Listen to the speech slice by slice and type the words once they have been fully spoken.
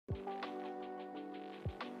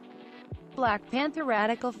Black Panther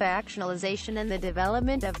Radical Factionalization and the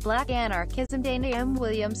Development of Black Anarchism. Dana M.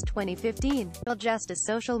 Williams, 2015. While justice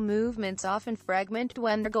social movements often fragment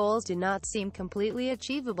when their goals do not seem completely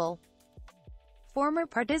achievable. Former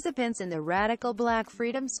participants in the radical black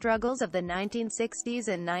freedom struggles of the 1960s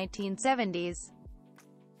and 1970s,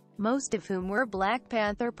 most of whom were Black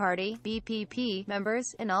Panther Party (BPP)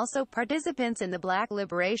 members, and also participants in the Black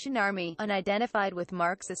Liberation Army, unidentified with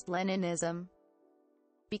Marxist-Leninism,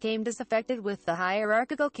 became disaffected with the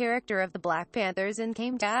hierarchical character of the Black Panthers and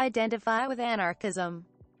came to identify with anarchism.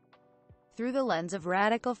 Through the lens of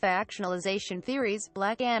radical factionalization theories,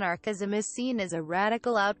 Black anarchism is seen as a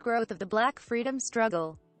radical outgrowth of the Black freedom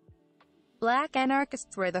struggle. Black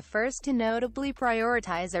anarchists were the first to notably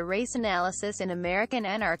prioritize a race analysis in American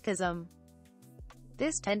anarchism.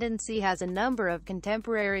 This tendency has a number of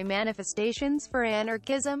contemporary manifestations for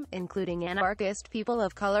anarchism, including anarchist people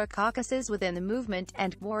of color caucuses within the movement,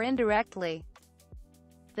 and, more indirectly,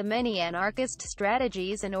 the many anarchist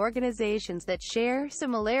strategies and organizations that share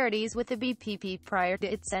similarities with the BPP prior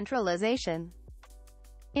to its centralization.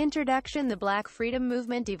 Introduction. The Black freedom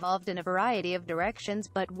movement evolved in a variety of directions,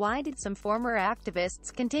 but why did some former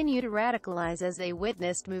activists continue to radicalize as they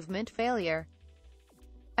witnessed movement failure?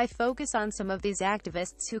 I focus on some of these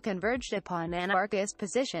activists who converged upon anarchist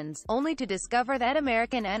positions, only to discover that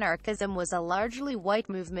American anarchism was a largely white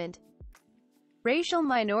movement. Racial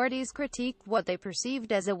minorities critique what they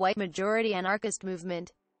perceived as a white majority anarchist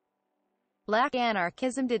movement. Black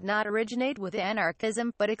anarchism did not originate with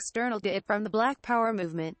anarchism, but external to it from the Black Power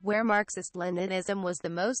movement, where Marxist-Leninism was the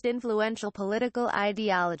most influential political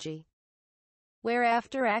ideology.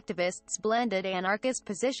 Whereafter activists blended anarchist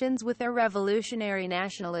positions with their revolutionary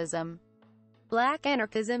nationalism. Black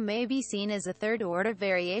anarchism may be seen as a third-order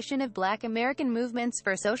variation of Black American movements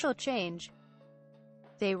for social change.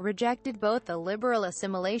 They rejected both the liberal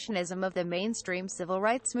assimilationism of the mainstream civil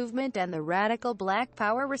rights movement and the radical Black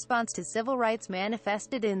Power response to civil rights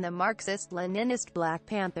manifested in the Marxist-Leninist Black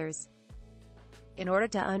Panthers. In order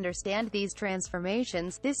to understand these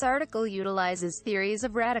transformations, this article utilizes theories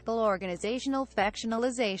of radical organizational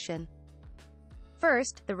factionalization.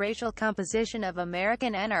 First, the racial composition of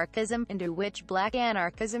American anarchism, into which Black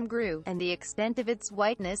anarchism grew, and the extent of its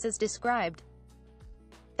whiteness is described.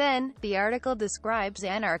 Then, the article describes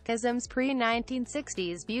anarchism's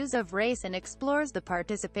pre-1960s views of race and explores the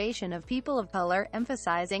participation of people of color,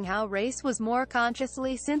 emphasizing how race was more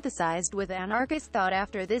consciously synthesized with anarchist thought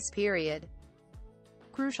after this period.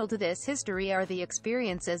 Crucial to this history are the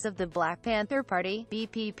experiences of the Black Panther Party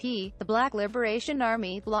 (BPP), the Black Liberation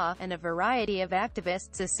Army (BLA), and a variety of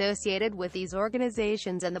activists associated with these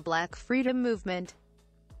organizations and the Black freedom movement.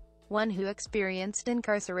 One who experienced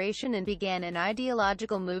incarceration and began an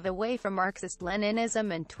ideological move away from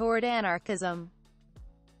Marxist-Leninism and toward anarchism.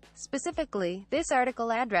 Specifically, this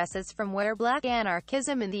article addresses from where Black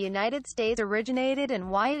anarchism in the United States originated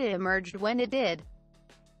and why it emerged when it did.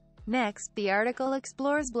 Next, the article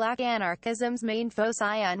explores Black anarchism's main foci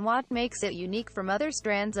and what makes it unique from other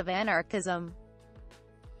strands of anarchism.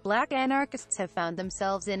 Black anarchists have found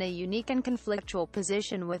themselves in a unique and conflictual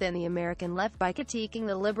position within the American left by critiquing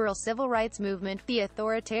the liberal civil rights movement, the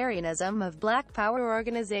authoritarianism of Black Power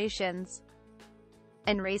organizations,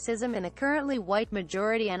 and racism in the currently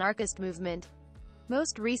white-majority anarchist movement.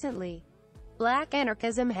 Most recently, Black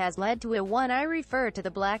anarchism has led to what I refer to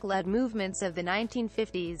the Black-led movements of the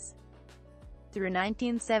 1950s through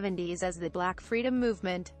 1970s as the Black freedom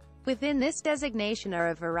movement. Within this designation are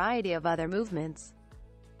a variety of other movements,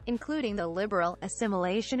 including the liberal,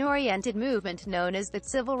 assimilation-oriented movement known as the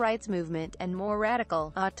Civil Rights Movement, and more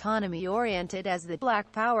radical, autonomy-oriented as the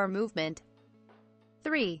Black Power movement.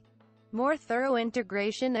 3. More thorough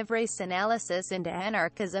integration of race analysis into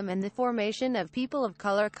anarchism and the formation of people of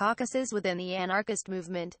color caucuses within the anarchist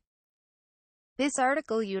movement. This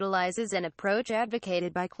article utilizes an approach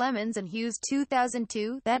advocated by Clemens and Hughes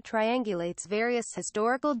 2002 that triangulates various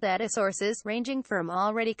historical data sources, ranging from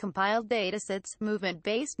already compiled datasets,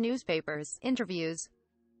 movement-based newspapers, interviews,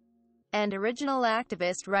 and original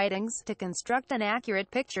activist writings, to construct an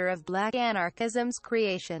accurate picture of Black anarchism's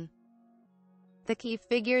creation. The key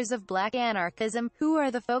figures of Black anarchism, who are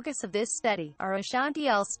the focus of this study, are Ashanti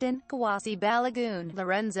Alston, Kawasi Balagoon,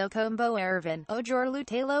 Lorenzo Combo Ervin, Ojor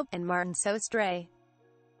Lutalo, and Martin Sostre.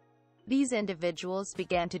 These individuals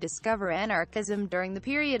began to discover anarchism during the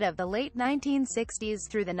period of the late 1960s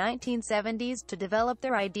through the 1970s to develop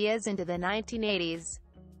their ideas into the 1980s,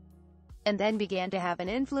 and then began to have an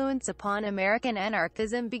influence upon American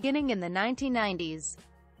anarchism beginning in the 1990s.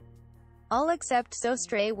 All except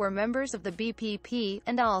Sostre were members of the BPP,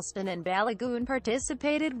 and Alston and Balagoon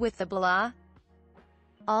participated with the BLA.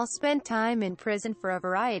 All spent time in prison for a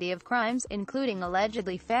variety of crimes, including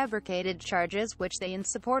allegedly fabricated charges which they and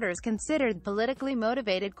supporters considered politically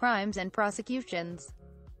motivated crimes and prosecutions.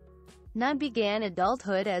 None began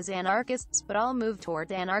adulthood as anarchists, but all moved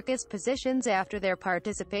toward anarchist positions after their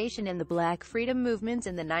participation in the Black freedom movements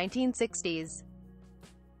in the 1960s.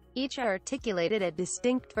 Each articulated a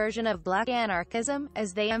distinct version of Black anarchism,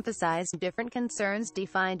 as they emphasized different concerns,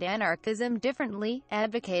 defined anarchism differently,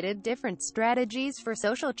 advocated different strategies for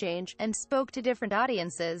social change, and spoke to different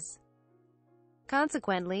audiences.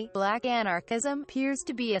 Consequently, Black anarchism appears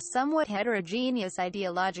to be a somewhat heterogeneous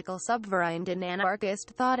ideological subvariant in anarchist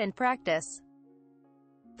thought and practice.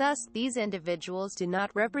 Thus, these individuals do not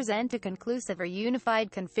represent a conclusive or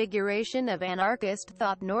unified configuration of anarchist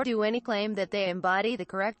thought, nor do any claim that they embody the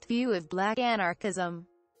correct view of Black anarchism.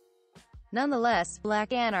 Nonetheless,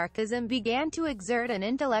 Black anarchism began to exert an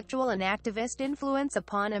intellectual and activist influence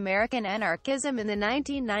upon American anarchism in the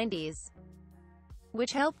 1990s,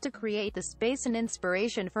 which helped to create the space and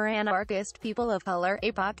inspiration for anarchist people of color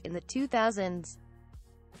APOC in the 2000s.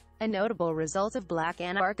 A notable result of Black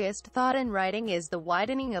anarchist thought and writing is the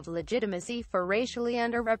widening of legitimacy for racially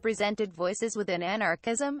underrepresented voices within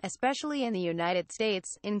anarchism, especially in the United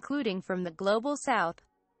States, including from the Global South,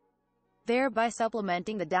 thereby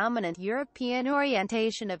supplementing the dominant European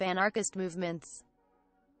orientation of anarchist movements.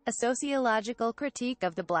 A sociological critique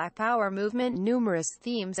of the Black Power movement. Numerous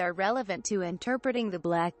themes are relevant to interpreting the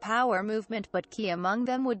Black Power movement, but key among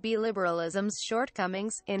them would be liberalism's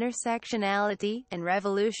shortcomings, intersectionality, and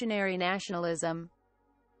revolutionary nationalism.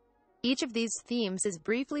 Each of these themes is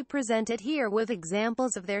briefly presented here with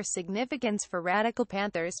examples of their significance for radical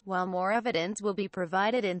Panthers, while more evidence will be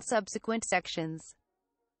provided in subsequent sections.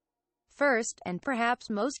 First, and perhaps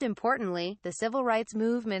most importantly, the civil rights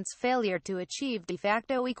movement's failure to achieve de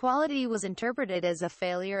facto equality was interpreted as a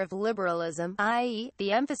failure of liberalism, i.e.,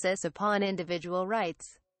 the emphasis upon individual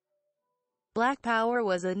rights. Black Power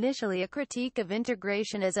was initially a critique of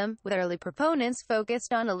integrationism, with early proponents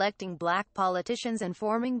focused on electing Black politicians and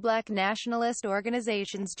forming Black nationalist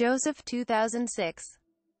organizations. Joseph, 2006.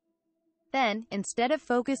 Then, instead of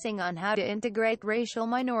focusing on how to integrate racial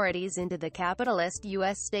minorities into the capitalist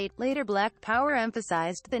U.S. state, later Black Power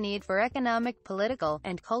emphasized the need for economic, political,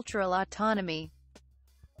 and cultural autonomy.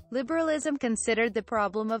 Liberalism considered the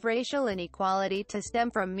problem of racial inequality to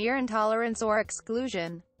stem from mere intolerance or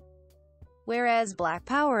exclusion, whereas Black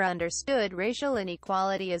Power understood racial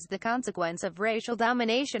inequality as the consequence of racial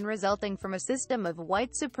domination resulting from a system of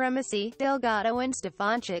white supremacy. Delgado and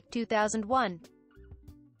Stefanchik, 2001.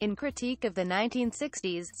 In Critique of the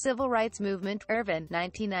 1960s Civil Rights Movement, Irvin,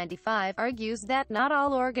 1995, argues that not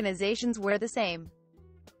all organizations were the same.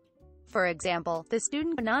 For example, the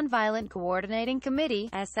Student Nonviolent Coordinating Committee,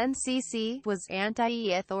 SNCC, was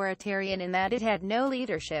anti-authoritarian in that it had no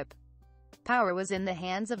leadership. Power was in the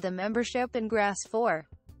hands of the membership and grass for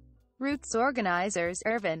roots organizers.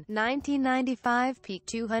 Irvin, 1995, p.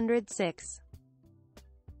 206.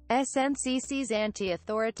 SNCC's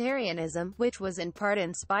anti-authoritarianism, which was in part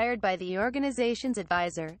inspired by the organization's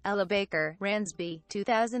advisor, Ella Baker Ransby,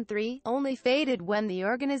 2003, only faded when the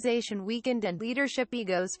organization weakened and leadership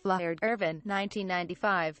egos flared. Irvin,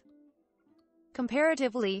 1995.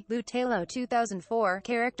 Comparatively, Lutelo, 2004,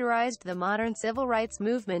 characterized the modern civil rights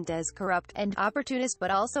movement as corrupt and opportunist,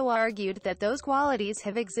 but also argued that those qualities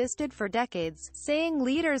have existed for decades, saying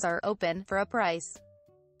leaders are open for a price.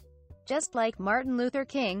 Just like Martin Luther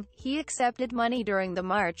King, he accepted money during the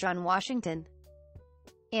March on Washington.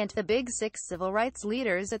 And the Big Six civil rights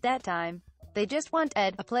leaders at that time. They just want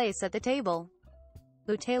a place at the table.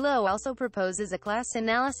 Lutelo also proposes a class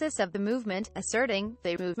analysis of the movement, asserting,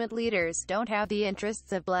 the movement leaders don't have the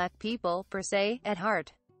interests of Black people, per se, at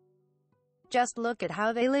heart. Just look at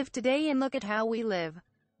how they live today and look at how we live.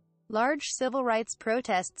 Large civil rights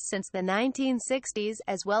protests since the 1960s,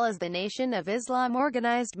 as well as the Nation of Islam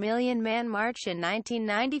organized Million Man March in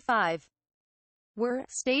 1995, were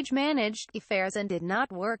stage-managed affairs and did not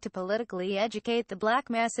work to politically educate the Black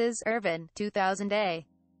masses. Irvin, 2000a.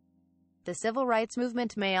 The civil rights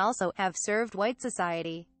movement may also have served white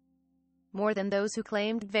society more than those who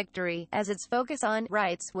claimed victory, as its focus on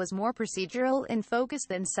rights was more procedural in focus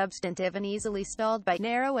than substantive and easily stalled by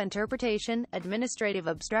narrow interpretation, administrative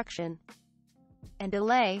obstruction, and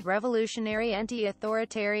delay. Revolutionary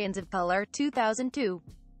Anti-Authoritarians of Color, 2002.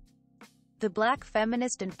 The Black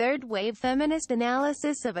Feminist and Third Wave Feminist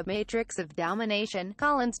Analysis of a Matrix of Domination,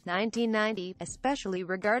 Collins, 1990, especially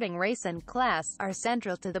regarding race and class, are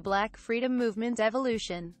central to the Black freedom movement's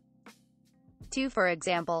evolution. II, for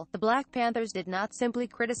example, the Black Panthers did not simply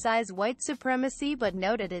criticize white supremacy but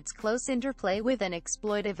noted its close interplay with an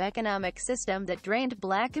exploitive economic system that drained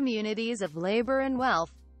black communities of labor and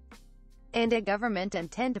wealth, and a government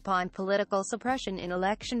intent upon political suppression in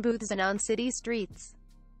election booths and on city streets.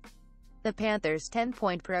 The Panthers'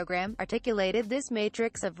 10-point program articulated this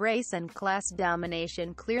matrix of race and class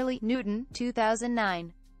domination clearly. Newton,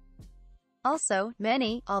 2009. Also,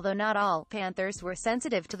 many, although not all, Panthers were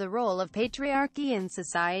sensitive to the role of patriarchy in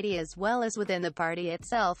society as well as within the party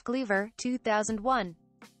itself. Cleaver, 2001.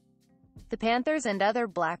 The Panthers and other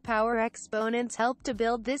Black Power exponents helped to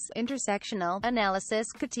build this intersectional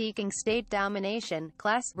analysis critiquing state domination,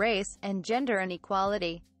 class, race, and gender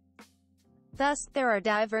inequality. Thus, there are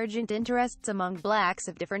divergent interests among blacks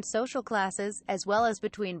of different social classes, as well as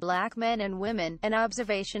between black men and women, an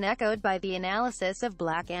observation echoed by the analysis of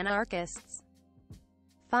black anarchists.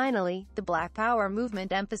 Finally, the Black Power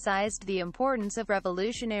movement emphasized the importance of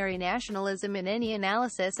revolutionary nationalism in any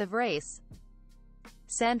analysis of race.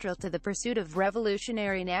 Central to the pursuit of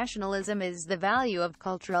revolutionary nationalism is the value of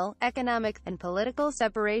cultural, economic, and political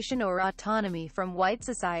separation or autonomy from white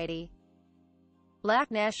society.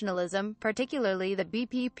 Black nationalism, particularly the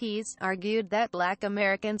BPPs, argued that Black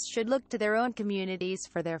Americans should look to their own communities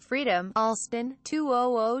for their freedom. Alston,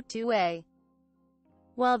 2002a.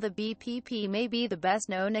 While the BPP may be the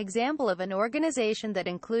best-known example of an organization that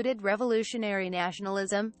included revolutionary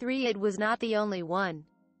nationalism, it was not the only one.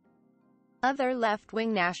 Other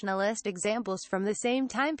left-wing nationalist examples from the same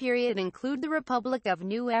time period include the Republic of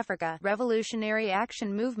New Africa, Revolutionary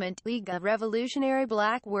Action Movement, League of Revolutionary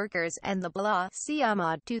Black Workers, and the BLA. See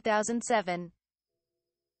Ahmad, 2007.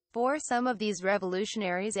 For some of these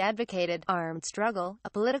revolutionaries advocated armed struggle, a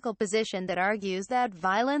political position that argues that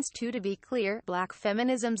violence. To be clear, black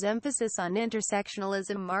feminism's emphasis on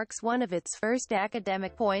intersectionalism marks one of its first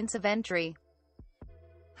academic points of entry.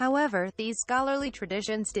 However, these scholarly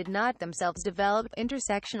traditions did not themselves develop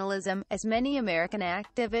intersectionalism, as many American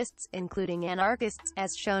activists, including anarchists,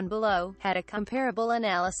 as shown below, had a comparable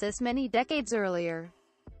analysis many decades earlier.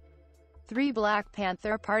 Three Black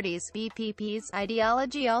Panther parties (BPP's)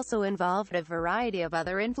 ideology also involved a variety of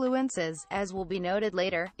other influences, as will be noted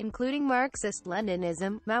later, including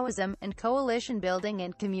Marxist-Leninism, Maoism, and coalition building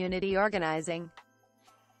and community organizing.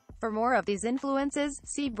 For more of these influences,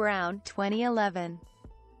 see Brown, 2011.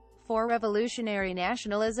 For revolutionary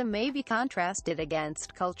nationalism may be contrasted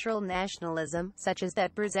against cultural nationalism, such as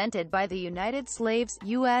that presented by the United Slaves,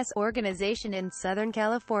 U.S. organization in Southern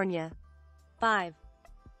California. 5.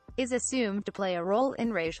 Is assumed to play a role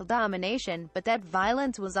in racial domination, but that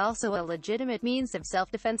violence was also a legitimate means of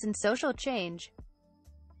self-defense and social change.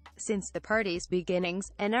 Since the party's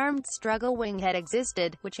beginnings, an armed struggle wing had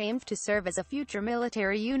existed, which aimed to serve as a future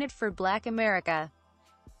military unit for Black America.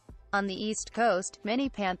 On the East Coast, many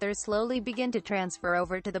Panthers slowly begin to transfer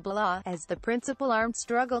over to the BLA, as the principal armed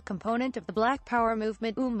struggle component of the Black Power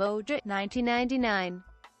movement. Umoja, 1999.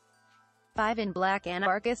 5 in Black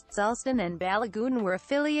anarchists Alston and Balagoon were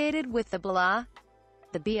affiliated with the BLA.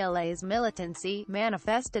 The BLA's militancy,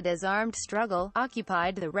 manifested as armed struggle,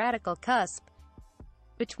 occupied the radical cusp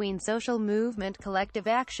between social movement, collective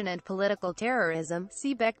action and political terrorism.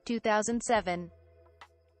 See Beck, 2007.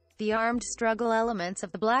 The armed struggle elements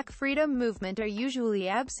of the Black freedom movement are usually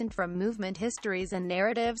absent from movement histories and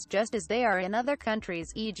narratives, just as they are in other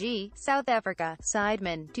countries, e.g., South Africa.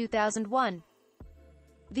 Seidman, 2001.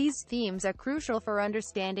 These themes are crucial for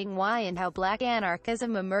understanding why and how Black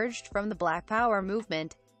anarchism emerged from the Black Power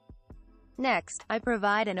movement. Next, I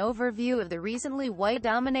provide an overview of the recently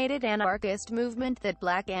white-dominated anarchist movement that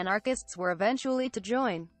Black anarchists were eventually to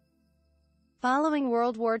join. Following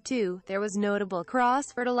World War II, there was notable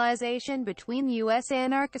cross-fertilization between U.S.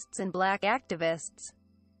 anarchists and Black activists.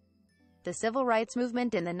 The civil rights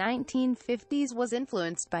movement in the 1950s was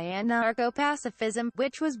influenced by anarcho-pacifism,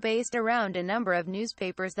 which was based around a number of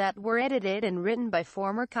newspapers that were edited and written by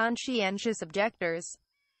former conscientious objectors.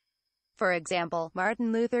 For example,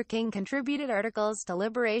 Martin Luther King contributed articles to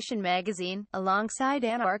Liberation magazine, alongside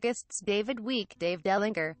anarchists David Week, Dave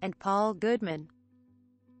Dellinger, and Paul Goodman.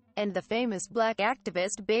 And the famous Black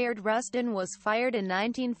activist Bayard Rustin was fired in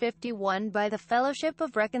 1951 by the Fellowship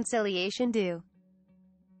of Reconciliation due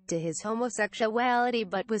to his homosexuality,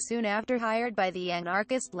 but was soon after hired by the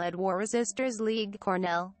anarchist-led War Resisters League,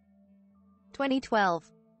 Cornell. 2012.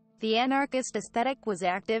 The anarchist aesthetic was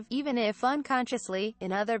active, even if unconsciously,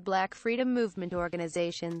 in other Black freedom movement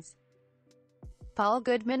organizations. Paul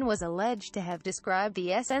Goodman was alleged to have described the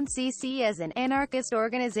SNCC as an anarchist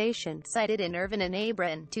organization, cited in Irvin and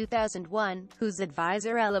Abram, 2001, whose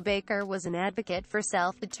advisor Ella Baker was an advocate for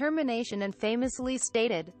self-determination and famously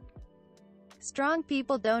stated, Strong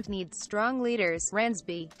people don't need strong leaders.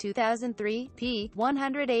 Rensby, 2003, p.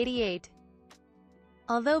 188.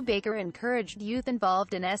 Although Baker encouraged youth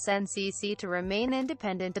involved in SNCC to remain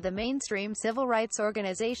independent of the mainstream civil rights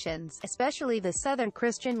organizations, especially the Southern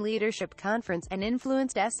Christian Leadership Conference, and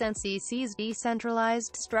influenced SNCC's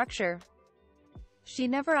decentralized structure, she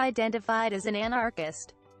never identified as an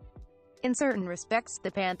anarchist. In certain respects,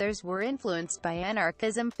 the Panthers were influenced by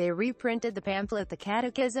anarchism. They reprinted the pamphlet The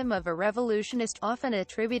Catechism of a Revolutionist, often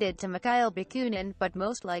attributed to Mikhail Bakunin, but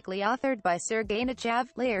most likely authored by Sergei Nechayev,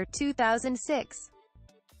 later 2006.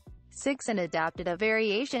 And adopted a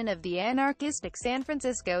variation of the anarchistic San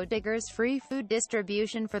Francisco Diggers' free food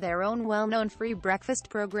distribution for their own well-known free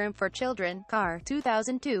breakfast program for children, Carr,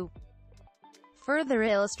 2002. Further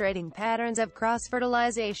illustrating patterns of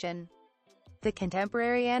cross-fertilization, the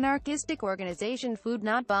contemporary anarchistic organization Food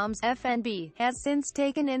Not Bombs (FNB) has since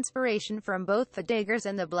taken inspiration from both the Diggers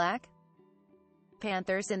and the Black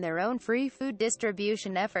Panthers in their own free food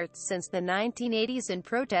distribution efforts since the 1980s in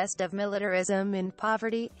protest of militarism and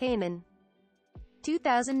poverty. Heyman,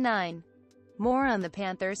 2009. More on the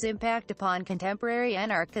Panthers' impact upon contemporary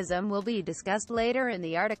anarchism will be discussed later in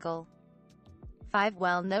the article. 5.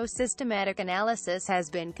 While no systematic analysis has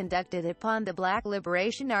been conducted upon the Black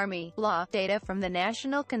Liberation Army, BLA, data from the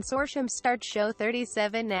National Consortium START show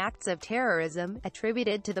 37 acts of terrorism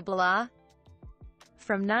attributed to the BLA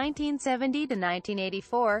from 1970 to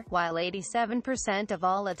 1984, while 87% of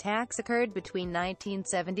all attacks occurred between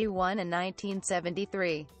 1971 and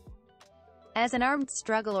 1973. As an armed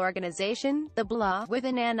struggle organization, the BLA, with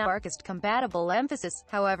an anarchist-compatible emphasis,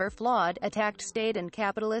 however flawed, attacked state and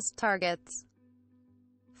capitalist targets.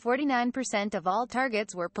 49% of all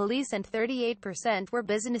targets were police and 38% were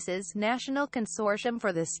businesses. National Consortium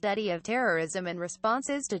for the Study of Terrorism and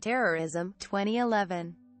Responses to Terrorism,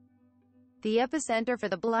 2011. The epicenter for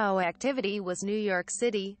the BLA activity was New York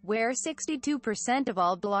City, where 62% of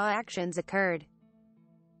all BLA actions occurred.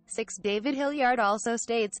 6. David Hilliard also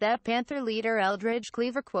states that Panther leader Eldridge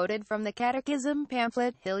Cleaver quoted from the Catechism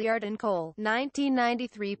pamphlet, Hilliard and Cole,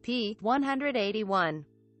 1993, p. 181.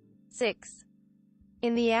 6.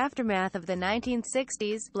 In the aftermath of the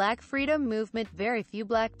 1960s Black freedom movement, very few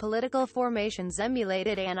black political formations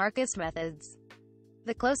emulated anarchist methods.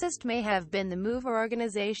 The closest may have been the MOVE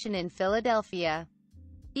organization in Philadelphia.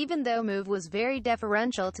 Even though MOVE was very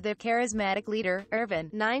deferential to their charismatic leader, Irvin,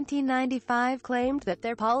 1995 claimed that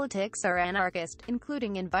their politics are anarchist,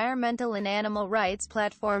 including environmental and animal rights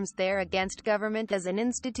platforms. They're against government as an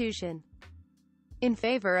institution, in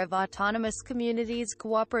favor of autonomous communities,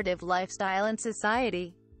 cooperative lifestyle and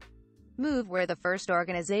society. MOVE were the first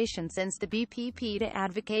organization since the BPP to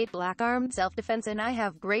advocate black armed self-defense, and I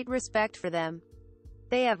have great respect for them.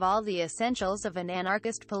 They have all the essentials of an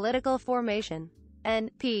anarchist political formation.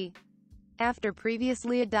 N.P. After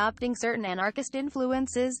previously adopting certain anarchist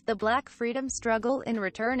influences, the black freedom struggle in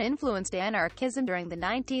return influenced anarchism during the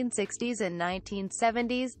 1960s and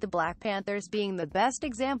 1970s, the Black Panthers being the best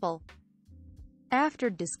example. After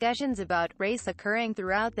discussions about race occurring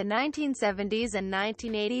throughout the 1970s and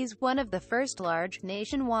 1980s, one of the first large,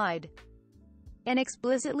 nationwide, and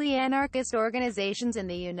explicitly anarchist organizations in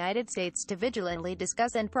the United States to vigilantly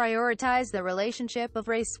discuss and prioritize the relationship of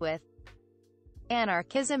race with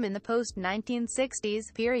anarchism in the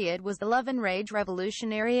post-1960s period was the Love and Rage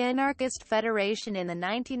Revolutionary Anarchist Federation in the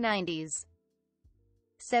 1990s.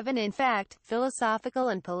 7. In fact, philosophical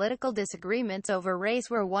and political disagreements over race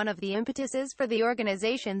were one of the impetuses for the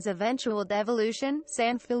organization's eventual devolution.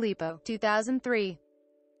 San Filippo, 2003.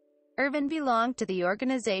 Irvin belonged to the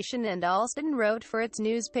organization and Alston wrote for its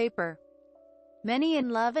newspaper. Many in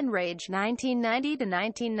Love and Rage 1990 to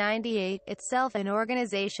 1998, itself an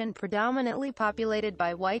organization predominantly populated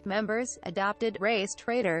by white members, adopted race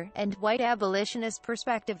traitor and white abolitionist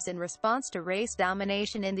perspectives in response to race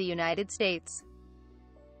domination in the United States.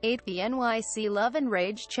 8. The NYC Love and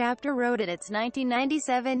Rage chapter wrote in its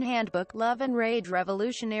 1997 handbook, Love and Rage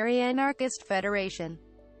Revolutionary Anarchist Federation,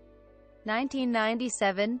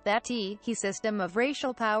 1997, that the system of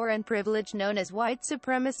racial power and privilege known as white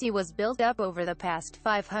supremacy was built up over the past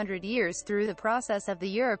 500 years through the process of the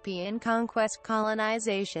European conquest,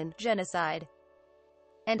 colonization, genocide,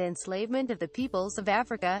 and enslavement of the peoples of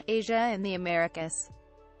Africa, Asia and the Americas.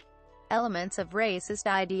 Elements of racist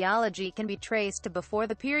ideology can be traced to before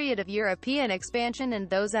the period of European expansion, and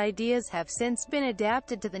those ideas have since been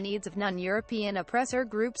adapted to the needs of non-European oppressor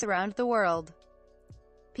groups around the world.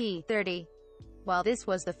 p. 30. While this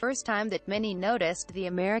was the first time that many noticed the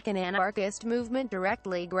American anarchist movement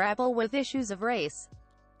directly grapple with issues of race,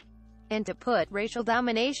 and to put racial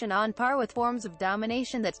domination on par with forms of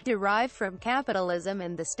domination that derive from capitalism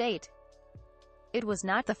and the state, It was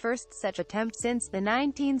not the first such attempt since the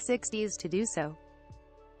 1960s to do so.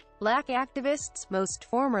 Black activists, most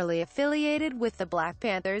formerly affiliated with the Black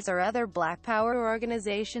Panthers or other Black Power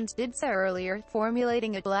organizations, did so earlier,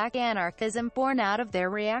 formulating a black anarchism born out of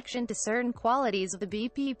their reaction to certain qualities of the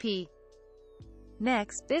BPP.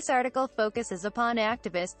 Next, this article focuses upon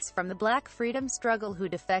activists from the Black freedom struggle who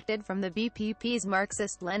defected from the BPP's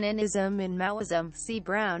Marxist-Leninism and Maoism, see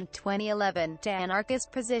Brown, 2011, to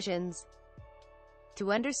anarchist positions.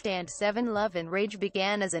 To understand 7 Love and Rage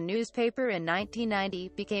began as a newspaper in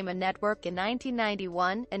 1990, became a network in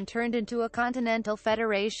 1991, and turned into a continental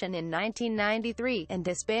federation in 1993, and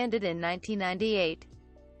disbanded in 1998.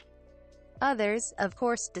 Others, of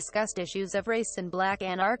course, discussed issues of race and black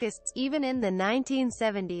anarchists, even in the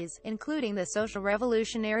 1970s, including the Social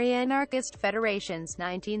Revolutionary Anarchist Federation's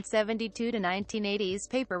 1972 to 1980s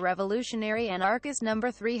paper Revolutionary Anarchist No.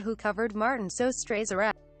 3, who covered Martin Sostres'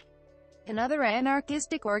 arrest, and other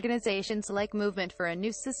anarchistic organizations like Movement for a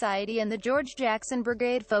New Society and the George Jackson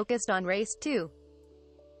Brigade focused on race too.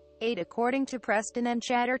 8. According to Preston and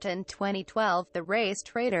Chatterton, 2012, the race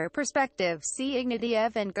traitor perspective, see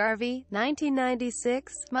Ignatieff and Garvey,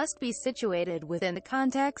 1996, must be situated within the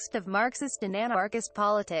context of Marxist and anarchist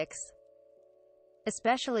politics,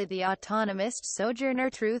 especially the autonomous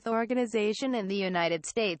Sojourner Truth Organization in the United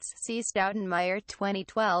States, see Stoutenmeyer,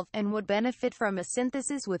 2012, and would benefit from a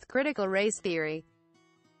synthesis with critical race theory.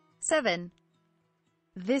 7.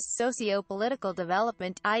 This socio-political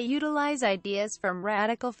development, I utilize ideas from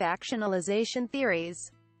radical factionalization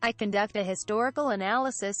theories. I conduct a historical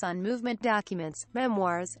analysis on movement documents,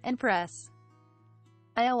 memoirs, and press.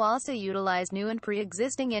 I also utilize new and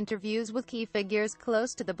pre-existing interviews with key figures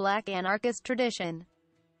close to the black anarchist tradition.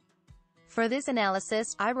 For this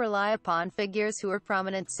analysis, I rely upon figures who are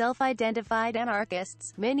prominent self-identified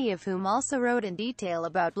anarchists, many of whom also wrote in detail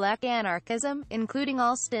about black anarchism, including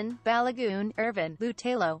Alston, Balagoon, Irvin,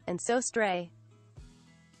 Lutalo, and Sostre.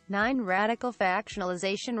 9. Radical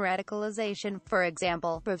factionalization. Radicalization, for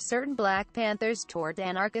example, of certain Black Panthers toward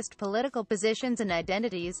anarchist political positions and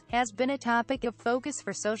identities, has been a topic of focus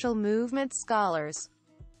for social movement scholars.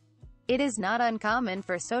 It is not uncommon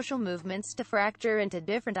for social movements to fracture into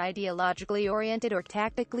different ideologically oriented or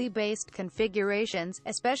tactically based configurations,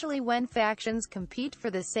 especially when factions compete for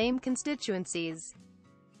the same constituencies.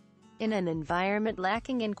 In an environment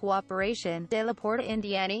lacking in cooperation, De La Porta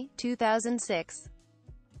Indiani, 2006.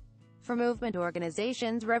 For movement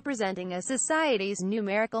organizations representing a society's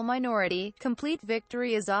numerical minority, complete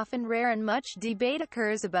victory is often rare and much debate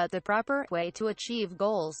occurs about the proper way to achieve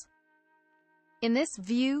goals. In this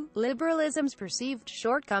view, liberalism's perceived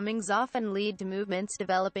shortcomings often lead to movements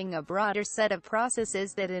developing a broader set of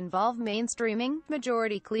processes that involve mainstreaming,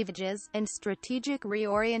 majority cleavages, and strategic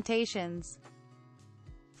reorientations.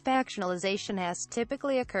 Factionalization has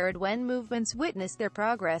typically occurred when movements witness their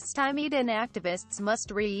progress stymied and activists must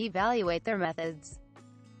re-evaluate their methods.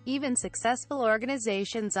 Even successful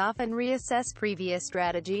organizations often reassess previous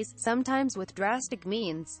strategies, sometimes with drastic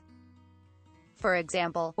means. For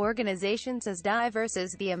example, organizations as diverse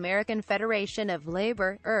as the American Federation of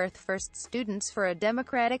Labor, Earth First Students for a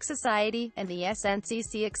Democratic Society, and the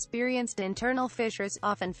SNCC experienced internal fissures,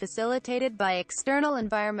 often facilitated by external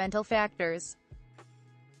environmental factors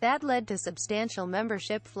that led to substantial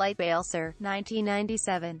membership flight. Balser,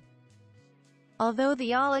 1997. Although the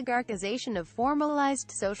oligarchization of formalized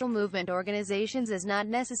social movement organizations is not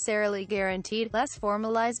necessarily guaranteed, less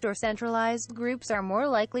formalized or centralized groups are more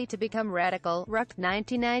likely to become radical. Ruck,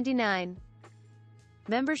 1999.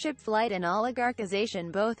 Membership flight and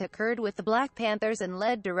oligarchization both occurred with the Black Panthers and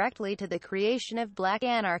led directly to the creation of black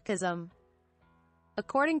anarchism.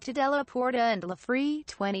 According to De La Porta and Lafree,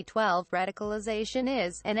 2012, radicalization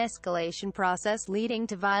is an escalation process leading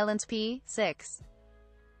to violence. p. 6.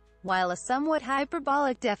 While a somewhat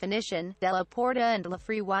hyperbolic definition, De La Porta and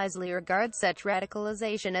Lafree wisely regard such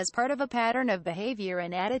radicalization as part of a pattern of behavior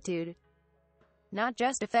and attitude, not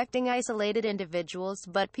just affecting isolated individuals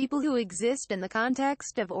but people who exist in the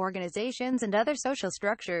context of organizations and other social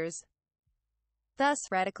structures. Thus,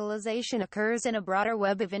 radicalization occurs in a broader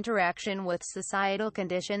web of interaction with societal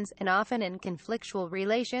conditions, and often in conflictual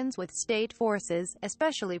relations with state forces,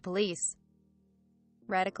 especially police.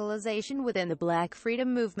 Radicalization within the Black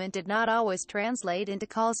freedom movement did not always translate into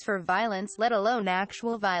calls for violence, let alone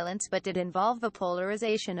actual violence, but did involve a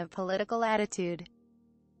polarization of political attitude.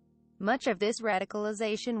 Much of this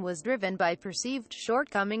radicalization was driven by perceived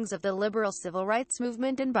shortcomings of the liberal civil rights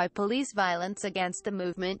movement and by police violence against the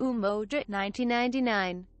movement. Umoja,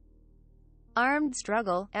 1999. Armed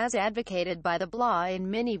struggle, as advocated by the BLA and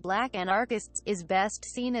many black anarchists, is best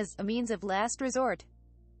seen as a means of last resort.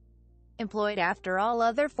 employed after all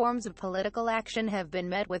other forms of political action have been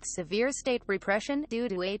met with severe state repression, due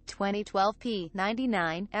to 8/2012 p.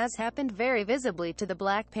 99, as happened very visibly to the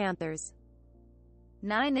Black Panthers.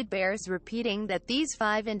 9. It bears repeating that these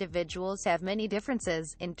 5 individuals have many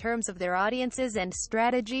differences, in terms of their audiences and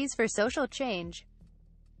strategies for social change.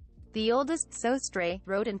 The oldest Sostre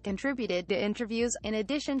wrote and contributed to interviews, in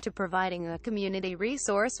addition to providing a community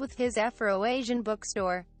resource with his Afro-Asian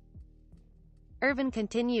bookstore. Irvin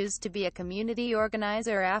continues to be a community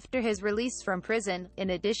organizer after his release from prison.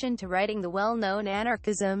 In addition to writing the well-known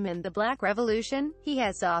Anarchism and the Black Revolution, he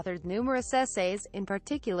has authored numerous essays, in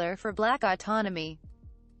particular for Black autonomy,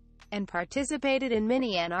 and participated in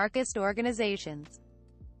many anarchist organizations.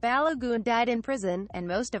 Balagoon died in prison, and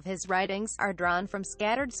most of his writings are drawn from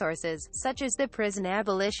scattered sources, such as the prison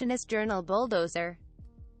abolitionist journal Bulldozer.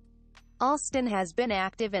 Alston has been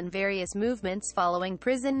active in various movements following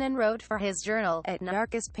prison and wrote for his journal,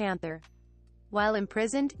 Anarchist Panther. While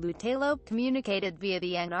imprisoned, Boutellot communicated via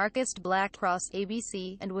the anarchist Black Cross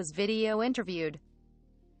ABC, and was video interviewed.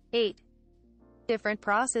 8. Different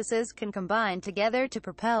processes can combine together to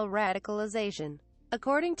propel radicalization.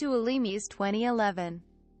 According to Alimi's 2011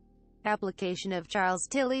 application of Charles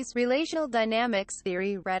Tilley's relational dynamics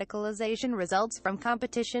theory, radicalization results from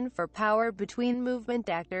competition for power between movement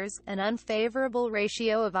actors, an unfavorable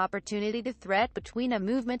ratio of opportunity to threat between a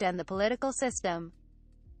movement and the political system,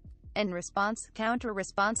 and response,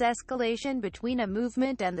 counter-response escalation between a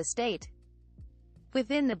movement and the state.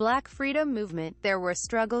 Within the Black Freedom movement, there were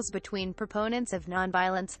struggles between proponents of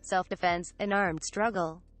nonviolence, self-defense, and armed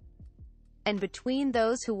struggle, and between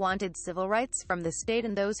those who wanted civil rights from the state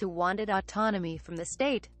and those who wanted autonomy from the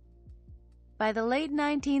state. By the late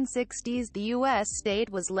 1960s, the U.S. state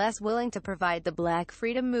was less willing to provide the Black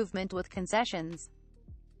Freedom movement with concessions,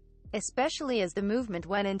 especially as the movement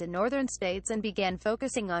went into northern states and began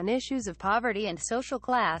focusing on issues of poverty and social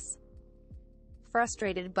class.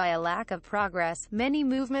 Frustrated by a lack of progress, many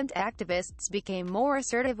movement activists became more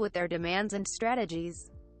assertive with their demands and strategies,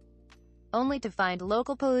 only to find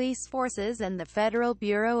local police forces and the Federal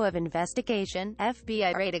Bureau of Investigation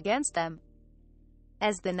 (FBI) raid against them.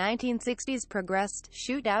 As the 1960s progressed,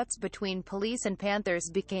 shootouts between police and Panthers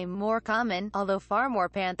became more common, although far more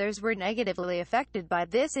Panthers were negatively affected by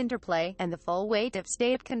this interplay, and the full weight of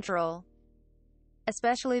state control.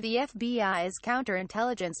 Especially the FBI's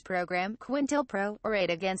counterintelligence program, Quintilpro,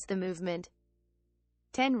 raid against the movement.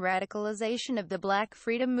 10. Radicalization of the Black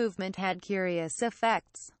Freedom movement had curious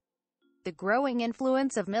effects. The growing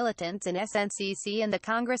influence of militants in SNCC and the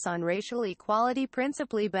Congress on racial equality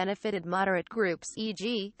principally benefited moderate groups,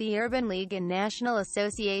 e.g., the Urban League and National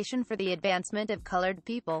Association for the Advancement of Colored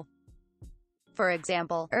People. For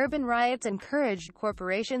example, urban riots encouraged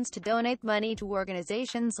corporations to donate money to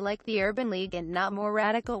organizations like the Urban League and not more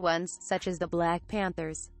radical ones, such as the Black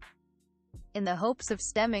Panthers, in the hopes of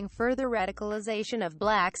stemming further radicalization of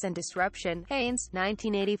blacks and disruption. Haynes,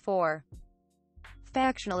 1984.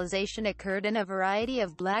 Factionalization occurred in a variety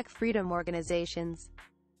of Black freedom organizations.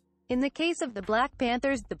 In the case of the Black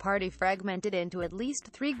Panthers, the party fragmented into at least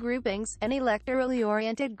 3 groupings: an electorally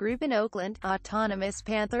oriented group in Oakland, autonomous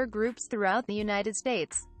Panther groups throughout the United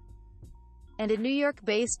States, and a New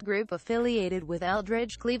York-based group affiliated with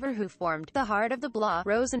Eldridge Cleaver who formed the Heart of the Blah.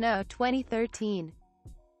 Rosano, 2013.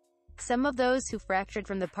 Some of those who fractured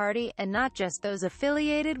from the party, and not just those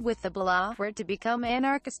affiliated with the Blah, were to become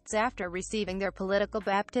anarchists after receiving their political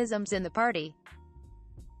baptisms in the party.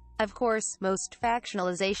 Of course, most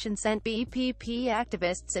factionalization sent BPP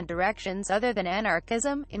activists in directions other than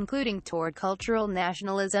anarchism, including toward cultural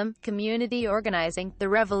nationalism, community organizing, the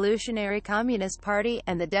Revolutionary Communist Party,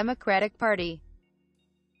 and the Democratic Party.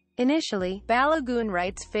 Initially, Balagoon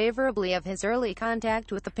writes favorably of his early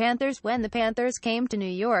contact with the Panthers. When the Panthers came to New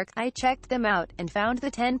York, I checked them out, and found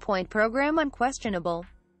the 10-point program unquestionable,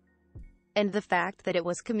 and the fact that it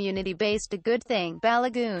was community-based a good thing.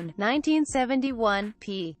 Balagoon, 1971,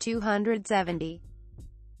 p. 270.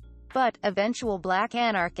 But, eventual Black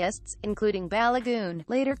anarchists, including Balagoon,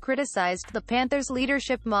 later criticized the Panthers'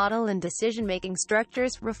 leadership model and decision-making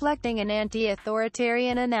structures, reflecting an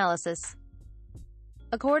anti-authoritarian analysis.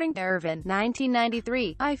 According to Irvin,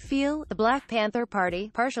 1993, I feel the Black Panther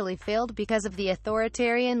Party partially failed because of the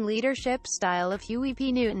authoritarian leadership style of Huey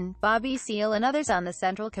P. Newton, Bobby Seale and others on the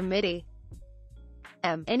Central Committee.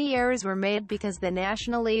 Any errors were made because the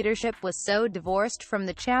national leadership was so divorced from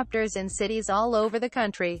the chapters in cities all over the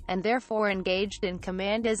country, and therefore engaged in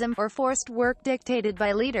commandism, or forced work dictated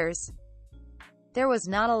by leaders. There was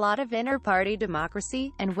not a lot of inter-party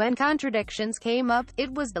democracy, and when contradictions came up,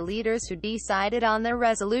 it was the leaders who decided on their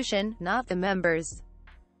resolution, not the members.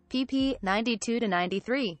 pp.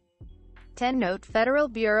 92-93. 10-note Federal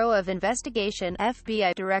Bureau of Investigation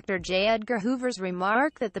 (FBI) Director J. Edgar Hoover's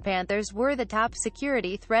remark that the Panthers were the top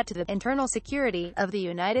security threat to the internal security of the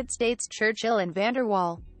United States. Churchill and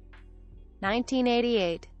Vanderwall.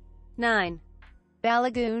 1988. 9.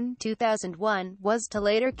 Balagoon, 2001, was to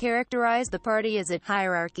later characterize the party as a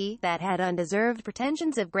hierarchy that had undeserved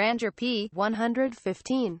pretensions of grandeur. p.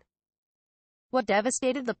 115. What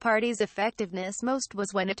devastated the party's effectiveness most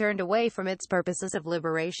was when it turned away from its purposes of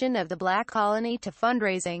liberation of the black colony to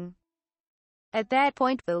fundraising. At that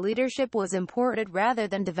point, the leadership was imported rather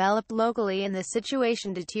than developed locally, and the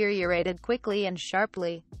situation deteriorated quickly and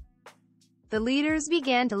sharply. The leaders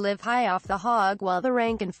began to live high off the hog while the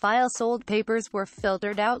rank-and-file sold papers were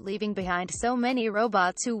filtered out, leaving behind so many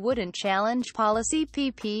robots who wouldn't challenge policy.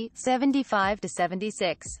 pp.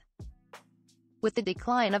 75-76. With the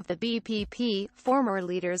decline of the BPP, former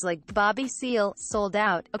leaders like Bobby Seale sold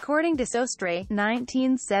out, according to Sostre,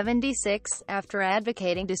 1976. After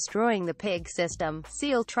advocating destroying the pig system,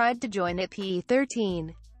 Seale tried to join it. p.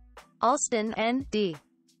 13. Alston, N.D.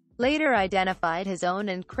 later identified his own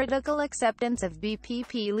and critical acceptance of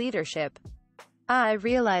BPP leadership. I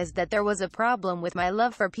realized that there was a problem with my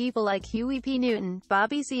love for people like Huey P. Newton,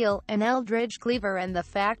 Bobby Seale, and Eldridge Cleaver, and the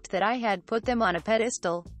fact that I had put them on a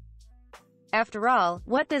pedestal. After all,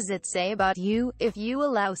 what does it say about you, if you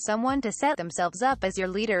allow someone to set themselves up as your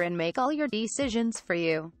leader and make all your decisions for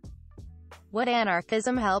you? What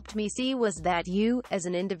anarchism helped me see was that you, as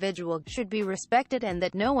an individual, should be respected and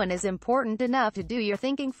that no one is important enough to do your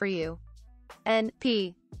thinking for you.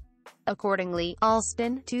 N.P. Accordingly,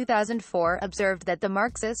 Alston, 2004, observed that the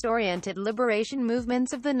Marxist-oriented liberation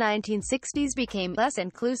movements of the 1960s became less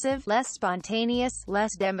inclusive, less spontaneous,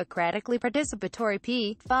 less democratically participatory.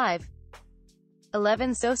 p. 5.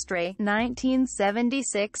 11. Sostre,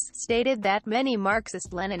 1976, stated that many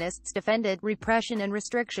Marxist-Leninists defended repression and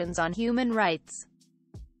restrictions on human rights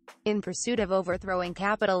in pursuit of overthrowing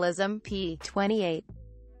capitalism. p. 28.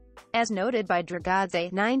 As noted by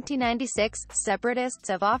Dragadze, 1996, separatists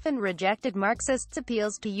have often rejected Marxists'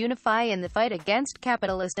 appeals to unify in the fight against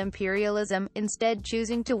capitalist imperialism, instead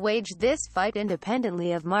choosing to wage this fight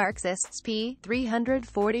independently of Marxists. p.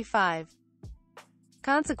 345.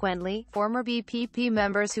 Consequently, former BPP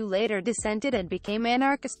members who later dissented and became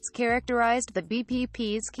anarchists characterized the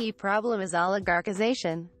BPP's key problem as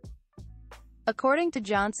oligarchization. According to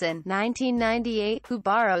Johnson, 1998, who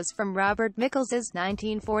borrows from Robert Mickles's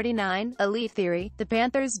 1949 elite theory, the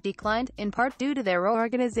Panthers declined, in part due to their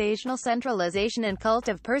organizational centralization and cult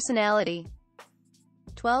of personality.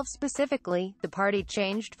 12. Specifically, the party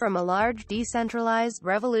changed from a large, decentralized,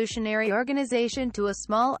 revolutionary organization to a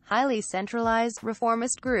small, highly centralized,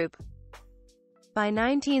 reformist group. By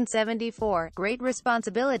 1974, great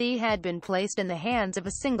responsibility had been placed in the hands of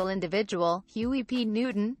a single individual, Huey P.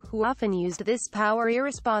 Newton, who often used this power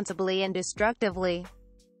irresponsibly and destructively.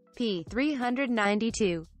 p.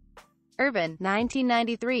 392. Urban,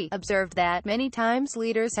 1993, observed that many times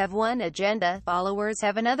leaders have one agenda, followers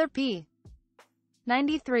have another. p.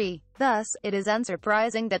 93. Thus, it is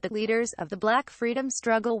unsurprising that the leaders of the Black freedom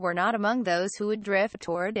struggle were not among those who would drift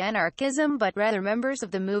toward anarchism but rather members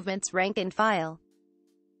of the movement's rank and file.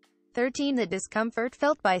 13. The discomfort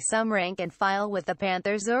felt by some rank and file with the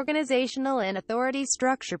Panthers' organizational and authority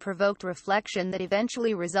structure provoked reflection that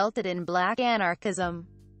eventually resulted in Black anarchism.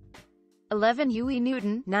 11. Huey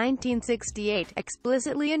Newton, 1968,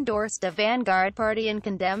 explicitly endorsed a vanguard party and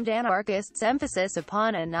condemned anarchists' emphasis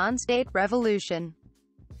upon a non-state revolution.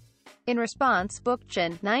 In response,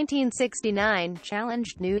 Bookchin, 1969,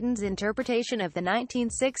 challenged Newton's interpretation of the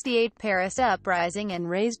 1968 Paris Uprising and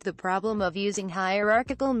raised the problem of using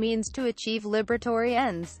hierarchical means to achieve liberatory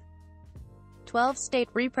ends. 12. State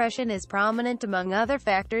repression is prominent among other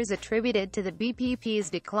factors attributed to the BPP's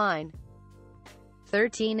decline.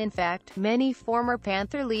 13. In fact, many former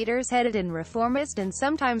Panther leaders headed in reformist and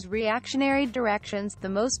sometimes reactionary directions, the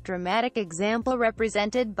most dramatic example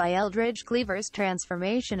represented by Eldridge Cleaver's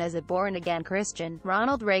transformation as a born-again Christian,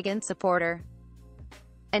 Ronald Reagan supporter,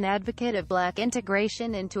 an advocate of Black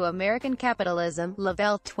integration into American capitalism,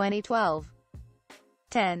 Lavelle, 2012.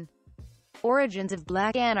 10. Origins of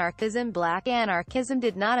Black anarchism. Black anarchism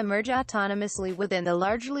did not emerge autonomously within the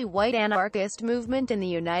largely white anarchist movement in the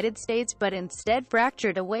United States but instead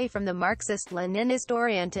fractured away from the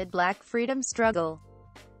Marxist-Leninist-oriented Black freedom struggle.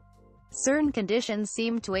 Certain conditions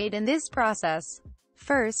seem to aid in this process.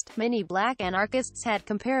 First, many Black anarchists had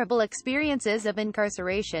comparable experiences of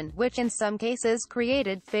incarceration, which in some cases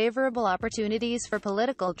created favorable opportunities for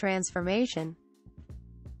political transformation.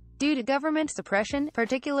 Due to government suppression,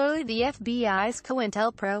 particularly the FBI's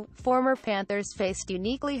COINTELPRO, former Panthers faced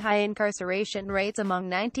uniquely high incarceration rates among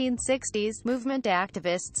 1960s movement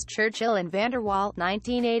activists Churchill and Vanderwall,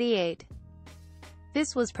 1988.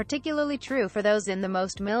 This was particularly true for those in the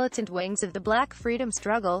most militant wings of the Black freedom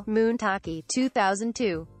struggle, Moontaki,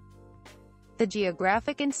 2002. The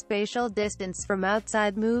geographic and spatial distance from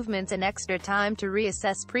outside movements and extra time to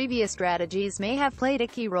reassess previous strategies may have played a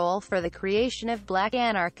key role for the creation of Black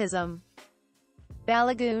anarchism.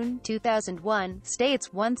 Balagoon, 2001,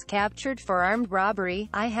 states, once captured for armed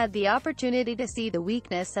robbery, I had the opportunity to see the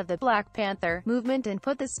weakness of the Black Panther movement and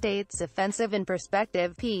put the state's offensive in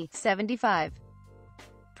perspective. p. 75.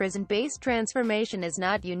 Prison-based transformation is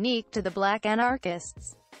not unique to the Black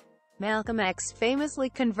anarchists. Malcolm X famously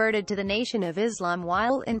converted to the Nation of Islam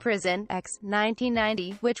while in prison, X,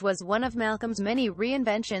 1990, which was one of Malcolm's many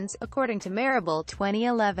reinventions, according to Marable,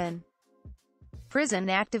 2011. Prison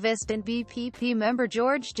activist and BPP member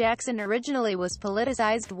George Jackson originally was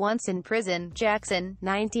politicized once in prison, Jackson,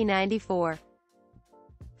 1994.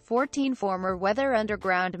 14 Former Weather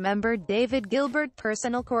Underground member David Gilbert,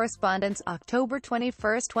 personal correspondence, October 21,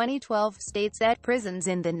 2012, states that prisons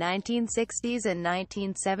in the 1960s and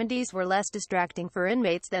 1970s were less distracting for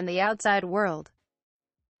inmates than the outside world,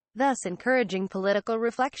 thus encouraging political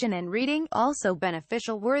reflection and reading. Also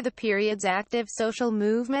beneficial were the period's active social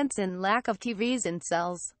movements and lack of TVs in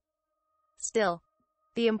cells. Still,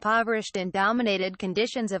 the impoverished and dominated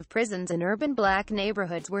conditions of prisons in urban Black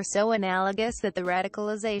neighborhoods were so analogous that the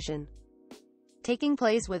radicalization taking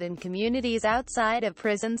place within communities outside of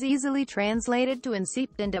prisons easily translated to and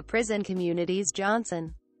seeped into prison communities.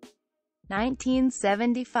 Johnson,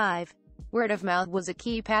 1975. Word of mouth was a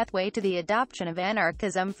key pathway to the adoption of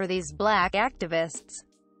anarchism for these Black activists.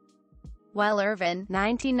 While Irvin,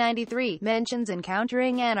 1993, mentions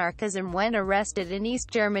encountering anarchism when arrested in East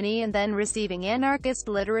Germany and then receiving anarchist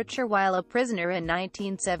literature while a prisoner in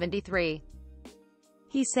 1973.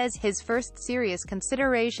 He says his first serious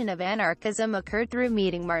consideration of anarchism occurred through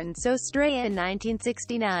meeting Martin Sostre in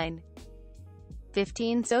 1969.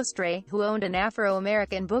 15 Sostre, who owned an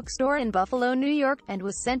Afro-American bookstore in Buffalo, New York, and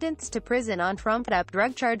was sentenced to prison on trumped-up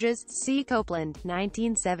drug charges, C. Copeland,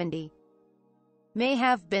 1970. May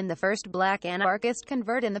have been the first Black anarchist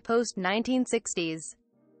convert in the post-1960s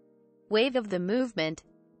wave of the movement,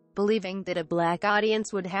 believing that a Black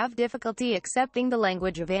audience would have difficulty accepting the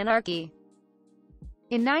language of anarchy.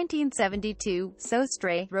 In 1972,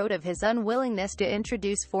 Sostre wrote of his unwillingness to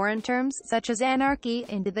introduce foreign terms, such as anarchy,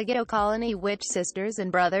 into the ghetto colony which sisters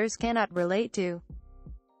and brothers cannot relate to.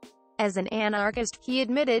 As an anarchist, he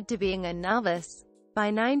admitted to being a novice. By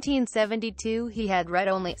 1972 he had read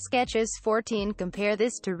only Sketches 14. Compare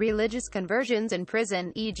this to religious conversions in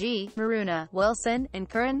prison, e.g., Maruna, Wilson, and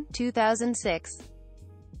Curran, 2006.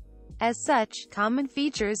 As such, common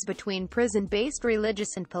features between prison-based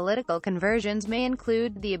religious and political conversions may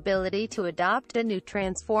include the ability to adopt a new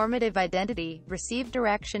transformative identity, receive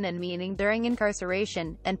direction and meaning during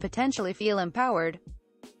incarceration, and potentially feel empowered.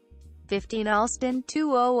 15 Alston,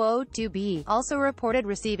 2002b, also reported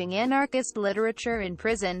receiving anarchist literature in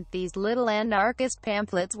prison. These little anarchist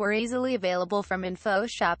pamphlets were easily available from info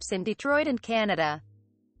shops in Detroit and Canada,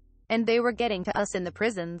 and they were getting to us in the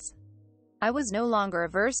prisons. I was no longer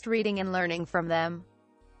averse to reading and learning from them,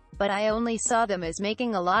 but I only saw them as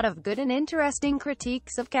making a lot of good and interesting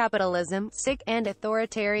critiques of capitalism, sick, and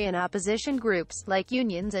authoritarian opposition groups, like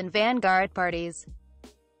unions and vanguard parties.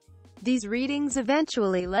 These readings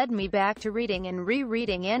eventually led me back to reading and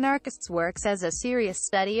rereading anarchists' works as a serious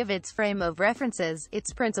study of its frame of references,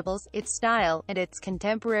 its principles, its style, and its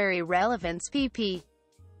contemporary relevance. pp.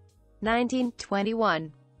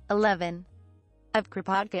 1921. 11. I've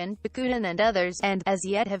Kropotkin, Bakunin and others, and, as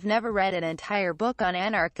yet have never read an entire book on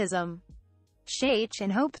anarchism. Shaich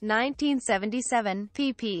and Hope, 1977,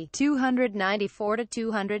 pp.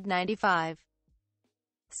 294-295.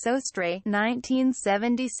 Sostre,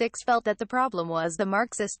 1976, felt that the problem was the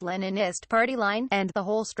Marxist-Leninist party line, and the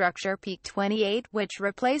whole structure. Peak 28, which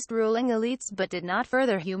replaced ruling elites but did not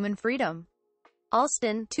further human freedom.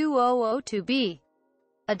 Alston, 2002b.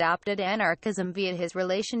 Adopted anarchism via his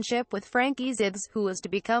relationship with Frankie Zithes, who was to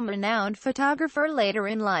become a renowned photographer later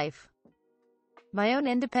in life. My own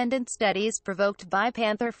independent studies, provoked by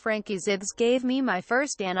Panther Frankie Zithes, gave me my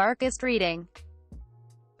first anarchist reading.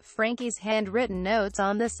 Frankie's handwritten notes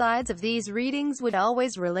on the sides of these readings would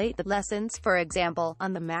always relate the lessons, for example,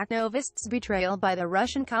 on the Makhnovists' betrayal by the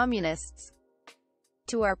Russian communists,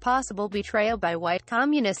 to our possible betrayal by white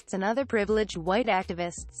communists and other privileged white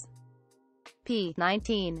activists. p.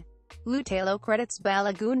 19. Lutalo credits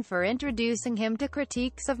Balagoon for introducing him to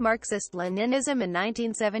critiques of Marxist-Leninism in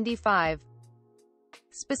 1975.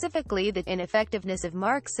 Specifically the ineffectiveness of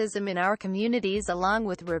Marxism in our communities along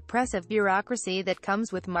with repressive bureaucracy that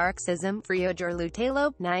comes with Marxism. Fyodor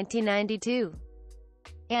Lutalo, 1992.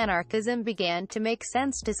 Anarchism began to make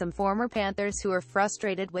sense to some former Panthers who were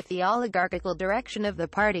frustrated with the oligarchical direction of the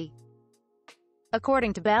party.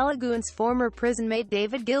 According to Balagoon's former prison-mate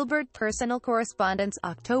David Gilbert, personal correspondence,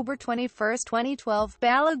 October 21, 2012,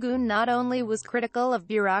 Balagoon not only was critical of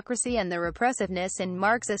bureaucracy and the repressiveness in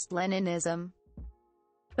Marxist-Leninism,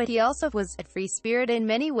 but he also was a free spirit in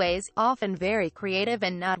many ways, often very creative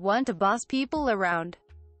and not one to boss people around.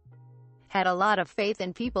 Had a lot of faith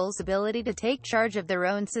in people's ability to take charge of their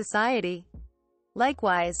own society.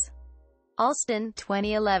 Likewise, Alston,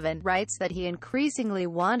 2011, writes that he increasingly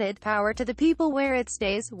wanted power to the people where it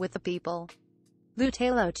stays with the people.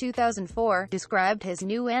 Lutalo, 2004, described his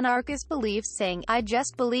new anarchist beliefs saying, "I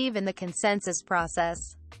just believe in the consensus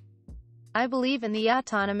process. I believe in the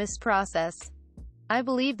autonomous process. I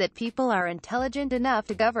believe that people are intelligent enough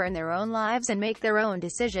to govern their own lives and make their own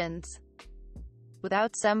decisions,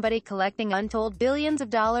 without somebody collecting untold billions of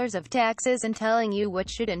dollars of taxes and telling you what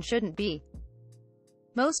should and shouldn't be."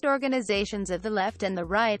 Most organizations of the left and the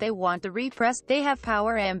right, they want to repress, they have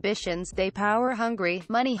power ambitions, they power hungry,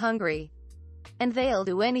 money hungry, and they'll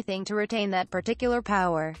do anything to retain that particular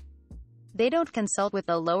power. They don't consult with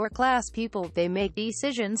the lower class people, they make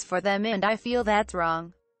decisions for them, and I feel that's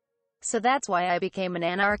wrong. So that's why I became an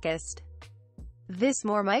anarchist. This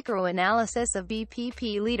more micro-analysis of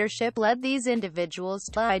BPP leadership led these individuals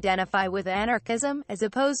to identify with anarchism, as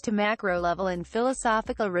opposed to macro-level and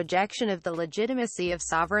philosophical rejection of the legitimacy of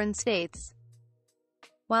sovereign states.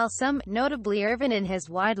 While some, notably Irvin in his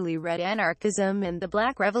widely read Anarchism and the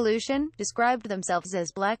Black Revolution, described themselves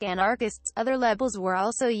as black anarchists, other labels were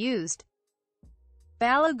also used.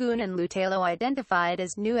 Balagoon and Lutalo identified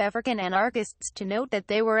as New African anarchists to note that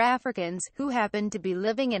they were Africans, who happened to be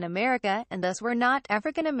living in America, and thus were not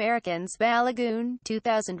African Americans. Balagoon,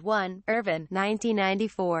 2001, Irvin,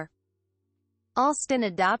 1994. Alston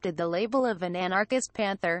adopted the label of an anarchist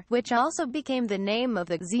Panther, which also became the name of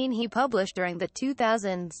the zine he published during the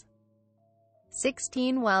 2000s.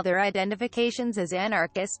 16. While their identifications as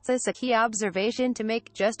anarchists is a key observation to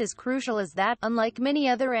make, just as crucial as that, unlike many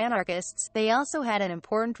other anarchists, they also had an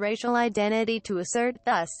important racial identity to assert,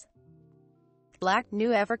 thus, Black,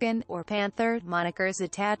 New African, or Panther monikers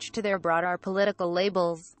attached to their broader political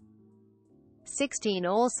labels. 16.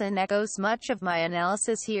 Olson echoes much of my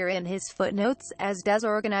analysis here in his footnotes, as does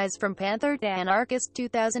Organized from Panther to Anarchist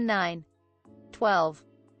 2009. 12.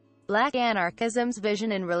 Black anarchism's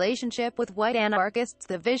vision in relationship with white anarchists.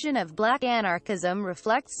 The vision of black anarchism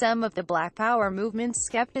reflects some of the Black Power movement's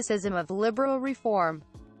skepticism of liberal reform,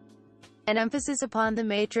 an emphasis upon the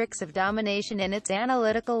matrix of domination in its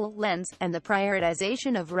analytical lens, and the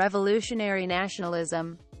prioritization of revolutionary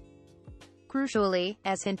nationalism. Crucially,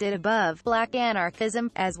 as hinted above, black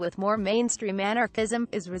anarchism, as with more mainstream anarchism,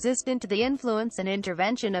 is resistant to the influence and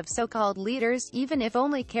intervention of so-called leaders, even if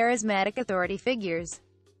only charismatic authority figures.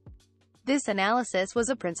 This analysis was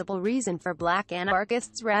a principal reason for black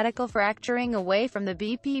anarchists' radical fracturing away from the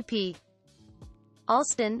BPP.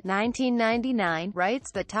 Alston, 1999,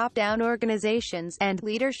 writes that top-down organizations, and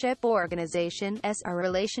leadership organizations, are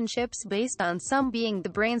relationships based on some being the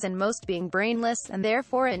brains and most being brainless, and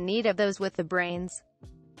therefore in need of those with the brains.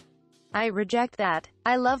 I reject that.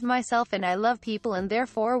 I love myself and I love people, and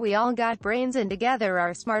therefore we all got brains and together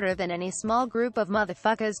are smarter than any small group of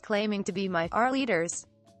motherfuckers claiming to be our leaders.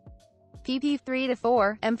 pp.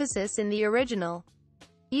 3-4, emphasis in the original.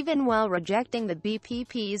 Even while rejecting the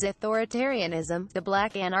BPP's authoritarianism, the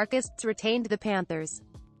black anarchists retained the Panthers'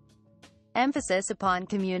 emphasis upon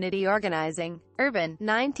community organizing. Irvin,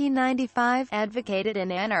 1995, advocated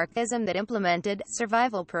an anarchism that implemented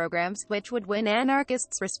survival programs, which would win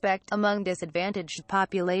anarchists' respect among disadvantaged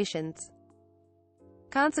populations.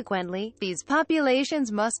 Consequently, these populations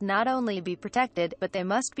must not only be protected, but they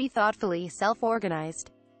must be thoughtfully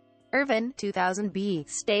self-organized. Irvin, 2000b,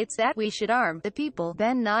 states that we should arm the people,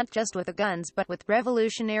 then not just with the guns but with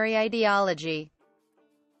revolutionary ideology.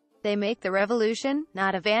 They make the revolution,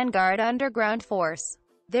 not a vanguard underground force.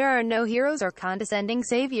 There are no heroes or condescending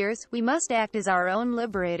saviors, we must act as our own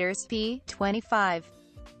liberators. p. 25.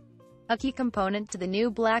 A key component to the new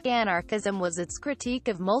black anarchism was its critique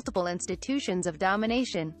of multiple institutions of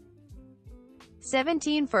domination.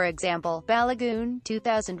 17. For example, Balagoon,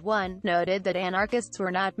 2001, noted that anarchists were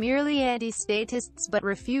not merely anti-statists but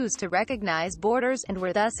refused to recognize borders, and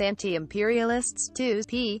were thus anti-imperialists too.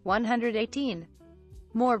 p. 118.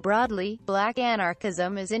 More broadly, black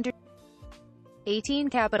anarchism is 18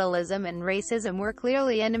 Capitalism and racism were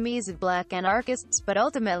clearly enemies of black anarchists, but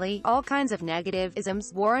ultimately, all kinds of negative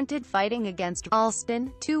isms warranted fighting against.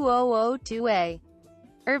 Alston, 2002a.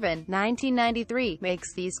 Irvin, 1993,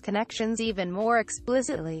 makes these connections even more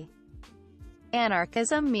explicitly.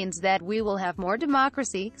 Anarchism means that we will have more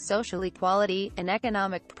democracy, social equality, and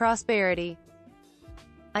economic prosperity.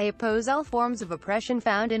 I oppose all forms of oppression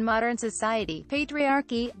found in modern society: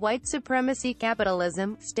 patriarchy, white supremacy,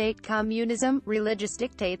 capitalism, state communism, religious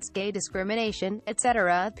dictates, gay discrimination,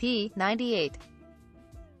 etc. p. 98.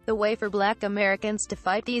 The way for black Americans to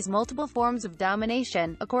fight these multiple forms of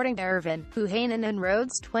domination, according to Irvin, who Hainan and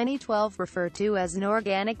Rhodes 2012 refer to as an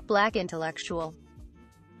organic black intellectual,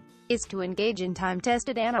 is to engage in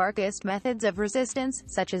time-tested anarchist methods of resistance,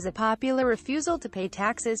 such as a popular refusal to pay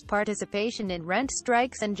taxes, participation in rent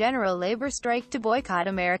strikes and general labor strike to boycott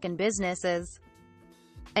American businesses,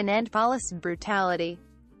 and end police brutality.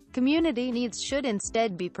 Community needs should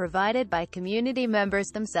instead be provided by community members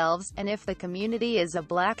themselves, and if the community is a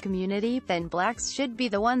black community, then blacks should be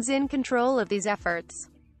the ones in control of these efforts.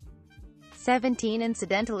 17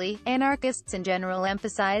 Incidentally, anarchists in general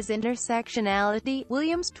emphasize intersectionality.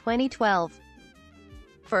 Williams 2012.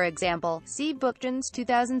 For example, see Bookchan's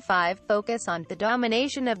 2005 focus on the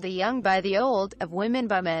domination of the young by the old, of women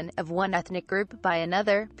by men, of one ethnic group by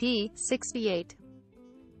another, p. 68.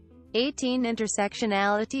 18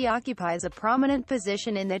 Intersectionality occupies a prominent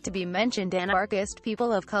position in the to-be-mentioned anarchist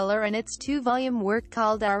people of color in its two-volume work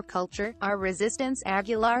called Our Culture, Our Resistance.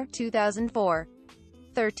 Aguilar, 2004.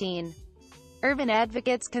 13. Irvin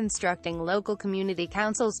advocates constructing local community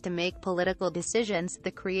councils to make political decisions,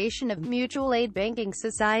 the creation of mutual aid banking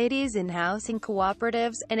societies and housing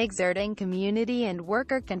cooperatives, and exerting community and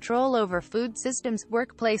worker control over food systems,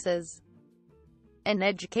 workplaces, and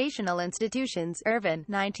educational institutions. Irvin,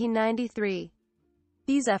 1993.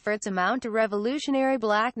 These efforts amount to revolutionary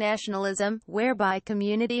black nationalism, whereby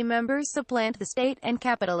community members supplant the state and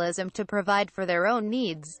capitalism to provide for their own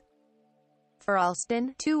needs. For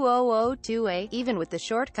Alston, 2002a, even with the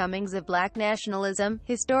shortcomings of black nationalism,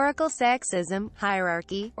 historical sexism,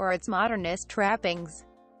 hierarchy, or its modernist trappings,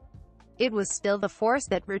 it was still the force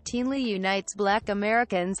that routinely unites black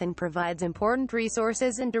Americans and provides important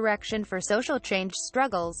resources and direction for social change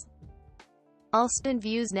struggles. Alston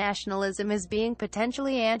views nationalism as being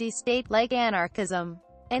potentially anti-state, like anarchism.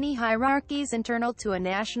 Any hierarchies internal to a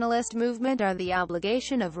nationalist movement are the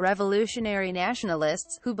obligation of revolutionary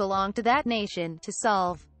nationalists, who belong to that nation, to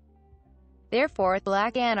solve. Therefore,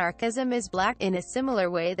 black anarchism is black, in a similar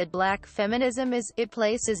way that black feminism is. It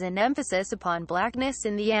places an emphasis upon blackness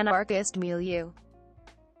in the anarchist milieu,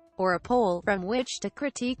 or a pole from which to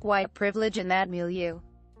critique white privilege in that milieu.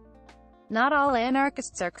 Not all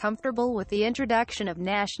anarchists are comfortable with the introduction of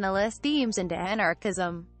nationalist themes into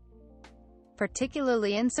anarchism,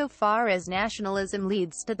 particularly insofar as nationalism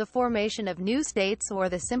leads to the formation of new states or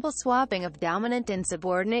the simple swapping of dominant and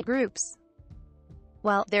subordinate groups.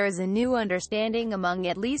 While there is a new understanding among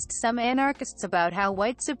at least some anarchists about how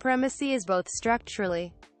white supremacy is both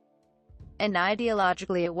structurally and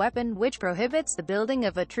ideologically a weapon which prohibits the building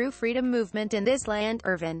of a true freedom movement in this land.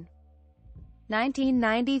 Irvin,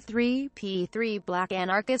 1993, p. 3. Black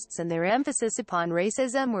anarchists and their emphasis upon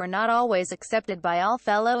racism were not always accepted by all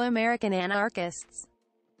fellow American anarchists.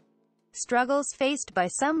 Struggles faced by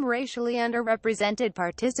some racially underrepresented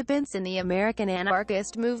participants in the American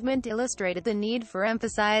anarchist movement illustrated the need for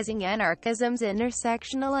emphasizing anarchism's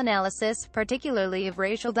intersectional analysis, particularly of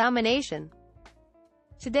racial domination.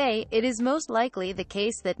 Today, it is most likely the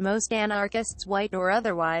case that most anarchists, white or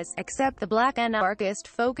otherwise, except the black anarchist,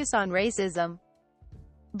 focus on racism,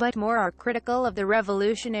 but more are critical of the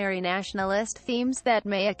revolutionary nationalist themes that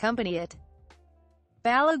may accompany it.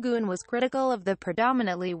 Balagoon was critical of the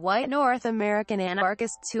predominantly white North American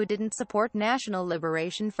anarchists who didn't support national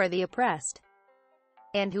liberation for the oppressed,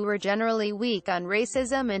 and who were generally weak on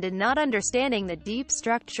racism and in not understanding the deep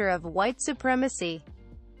structure of white supremacy.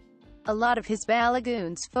 A lot of his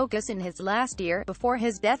Balagoon's focus in his last year, before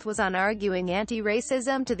his death, was on arguing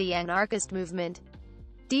anti-racism to the anarchist movement.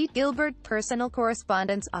 D. Gilbert, Personal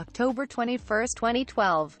Correspondence, October 21,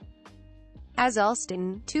 2012. As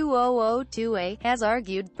Alston, 2002a, has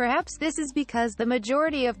argued, perhaps this is because the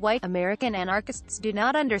majority of white American anarchists do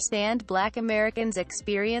not understand black Americans'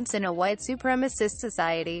 experience in a white supremacist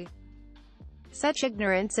society. Such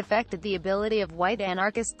ignorance affected the ability of white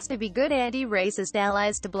anarchists to be good anti-racist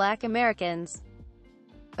allies to black Americans.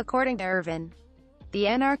 According to Irvin, the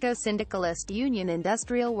anarcho-syndicalist Union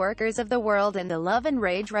Industrial Workers of the World and the Love and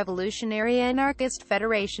Rage Revolutionary Anarchist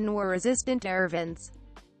Federation were resistant to Irvin's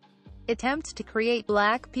Attempts to create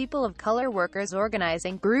Black people of color workers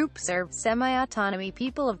organizing groups or semi-autonomy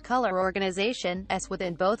people of color organization as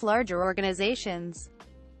within both larger organizations.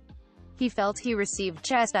 He felt he received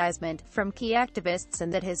chastisement from key activists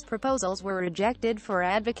and that his proposals were rejected for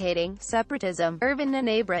advocating separatism. Irvin and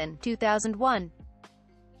Abram, 2001.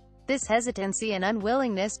 This hesitancy and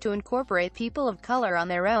unwillingness to incorporate people of color on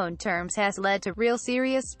their own terms has led to real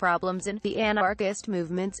serious problems in the anarchist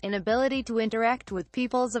movement's inability to interact with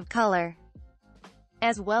peoples of color,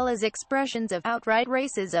 as well as expressions of outright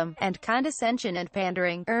racism and condescension and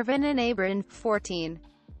pandering. Irvin and Abram, 14.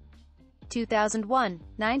 2001.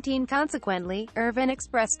 19. Consequently, Irvin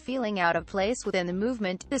expressed feeling out of place within the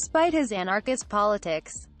movement, despite his anarchist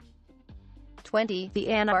politics. 20. The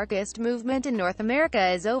anarchist movement in North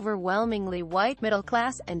America is overwhelmingly white middle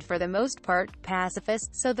class, and for the most part,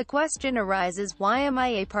 pacifist, so the question arises, why am I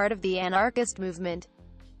a part of the anarchist movement,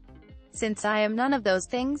 since I am none of those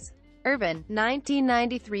things? Irvin,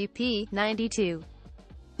 1993 p. 92.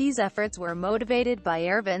 These efforts were motivated by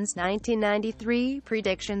Irvin's 1993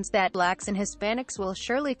 predictions that blacks and Hispanics will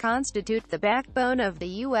surely constitute the backbone of the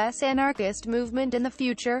U.S. anarchist movement in the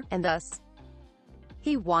future, and thus,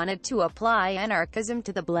 he wanted to apply anarchism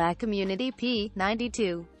to the black community. p.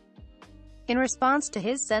 92. In response to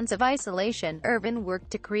his sense of isolation, Irvin worked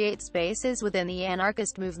to create spaces within the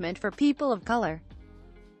anarchist movement for people of color.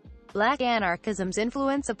 Black anarchism's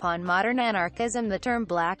influence upon modern anarchism. The term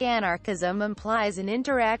black anarchism implies an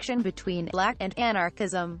interaction between black and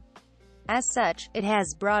anarchism. As such, it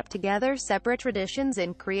has brought together separate traditions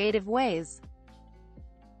in creative ways.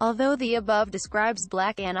 Although the above describes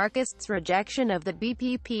black anarchists' rejection of the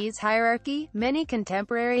BPP's hierarchy, many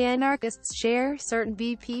contemporary anarchists share certain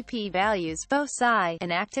BPP values, foci,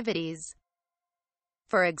 and activities.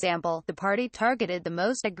 For example, the party targeted the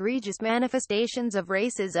most egregious manifestations of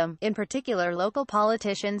racism, in particular local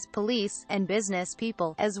politicians, police, and business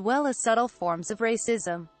people, as well as subtle forms of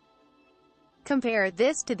racism. Compare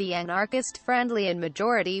this to the anarchist-friendly and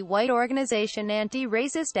majority-white organization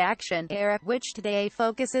Anti-Racist Action, ERA, which today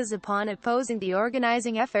focuses upon opposing the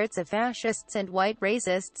organizing efforts of fascists and white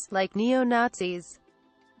racists, like neo-Nazis,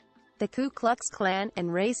 the Ku Klux Klan, and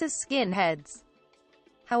racist skinheads.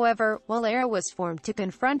 However, while ERA was formed to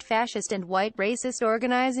confront fascist and white racist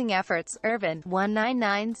organizing efforts, Irvin,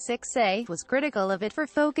 1996a, was critical of it for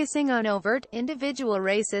focusing on overt, individual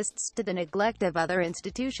racists to the neglect of other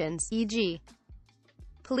institutions, e.g.,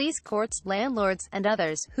 police, courts, landlords, and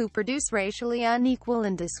others, who produce racially unequal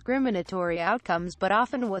and discriminatory outcomes but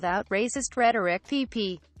often without racist rhetoric.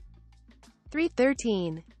 pp.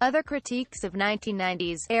 313. Other critiques of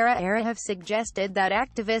 1990s era have suggested that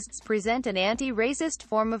activists present an anti-racist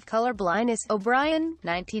form of colorblindness. O'Brien,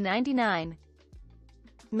 1999.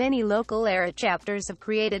 Many local ERA chapters have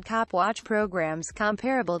created cop watch programs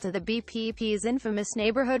comparable to the BPP's infamous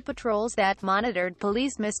neighborhood patrols that monitored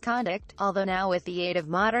police misconduct, although now with the aid of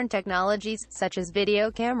modern technologies, such as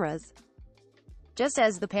video cameras. Just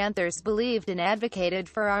as the Panthers believed and advocated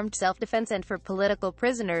for armed self-defense and for political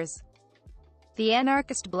prisoners, the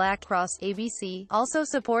anarchist Black Cross ABC also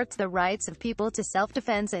supports the rights of people to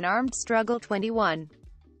self-defense in armed struggle. 21.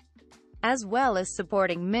 As well as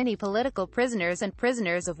supporting many political prisoners and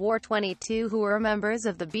prisoners of war. 22 who were members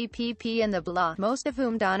of the BPP and the BLA, most of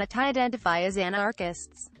whom do not identify as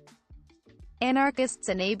anarchists. Anarchists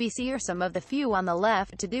and ABC are some of the few on the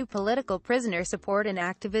left to do political prisoner support and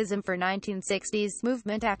activism for 1960s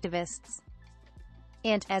movement activists.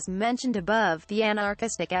 And, as mentioned above, the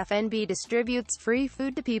anarchistic FNB distributes free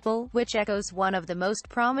food to people, which echoes one of the most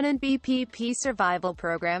prominent BPP survival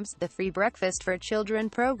programs, the Free Breakfast for Children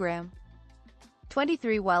program.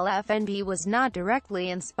 23 While FNB was not directly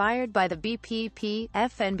inspired by the BPP,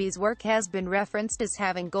 FNB's work has been referenced as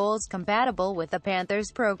having goals compatible with the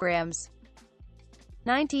Panthers' programs.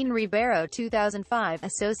 19 Ribeiro, 2005,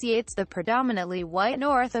 associates the predominantly white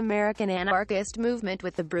North American anarchist movement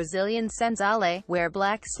with the Brazilian Senzala, where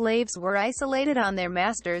black slaves were isolated on their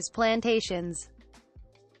masters' plantations.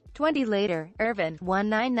 20 later, Irvin,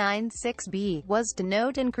 1996b, was to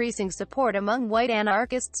note increasing support among white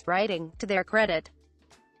anarchists, writing, to their credit,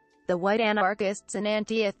 the white anarchists and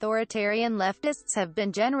anti-authoritarian leftists have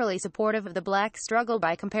been generally supportive of the black struggle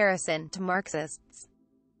by comparison to Marxists.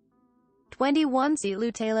 21 C.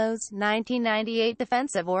 Lutelos, 1998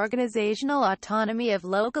 Defense of organizational autonomy of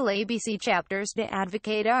local ABC chapters to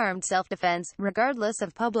advocate armed self-defense, regardless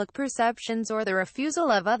of public perceptions or the refusal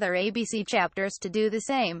of other ABC chapters to do the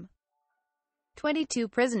same. 22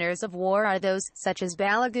 prisoners of war are those, such as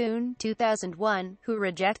Balagoon, 2001, who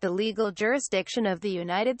reject the legal jurisdiction of the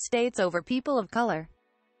United States over people of color.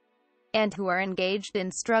 and who are engaged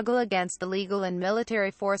in struggle against the legal and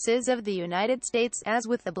military forces of the United States. As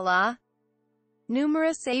with the blah,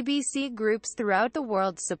 numerous ABC groups throughout the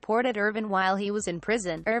world supported Irvin while he was in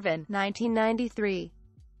prison. Irvin, 1993.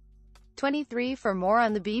 23. For more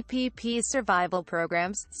on the BPP's survival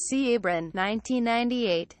programs, see Abrin,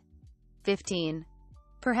 1998. 15.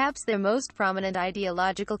 Perhaps the most prominent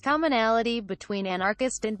ideological commonality between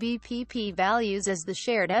anarchist and BPP values is the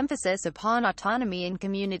shared emphasis upon autonomy and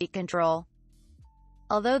community control.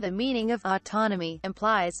 Although the meaning of autonomy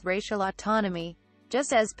implies racial autonomy,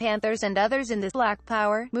 just as Panthers and others in the Black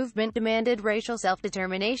Power movement demanded racial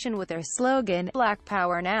self-determination with their slogan, Black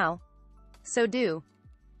Power Now, so do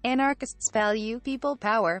anarchists value people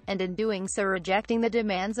power, and in doing so rejecting the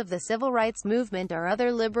demands of the civil rights movement or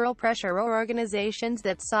other liberal pressure or organizations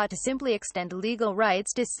that sought to simply extend legal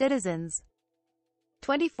rights to citizens.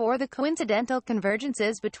 24. The coincidental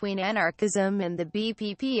convergences between anarchism and the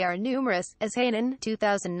BPP are numerous, as Hanen,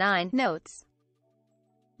 2009, notes.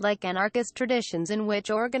 Like anarchist traditions in which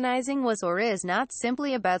organizing was or is not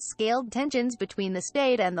simply about scaled tensions between the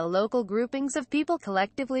state and the local groupings of people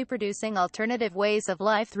collectively producing alternative ways of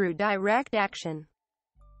life through direct action.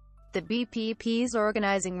 The BPP's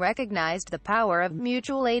organizing recognized the power of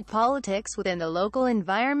mutual aid politics within the local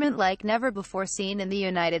environment like never before seen in the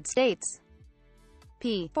United States.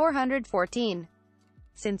 p. 414.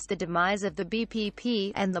 Since the demise of the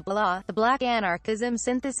BPP and the blah, the black anarchism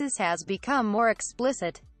synthesis has become more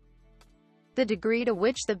explicit. The degree to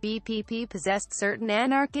which the BPP possessed certain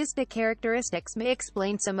anarchistic characteristics may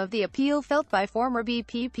explain some of the appeal felt by former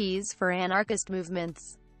BPPs for anarchist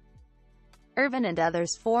movements. Irvin and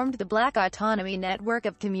others formed the Black Autonomy Network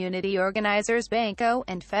of Community Organizers Banco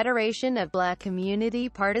and Federation of Black Community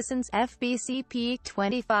Partisans FBCP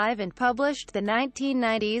 25 and published the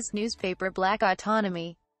 1990s newspaper Black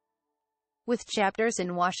Autonomy. With chapters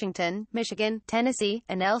in Washington, Michigan, Tennessee,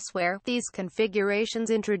 and elsewhere, these configurations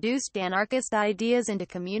introduced anarchist ideas into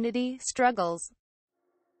community struggles,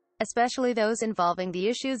 especially those involving the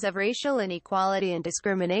issues of racial inequality and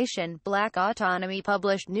discrimination. Black Autonomy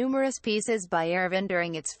published numerous pieces by Irvin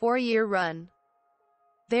during its 4-year run,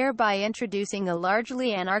 thereby introducing a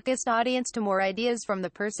largely anarchist audience to more ideas from the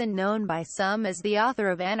person known by some as the author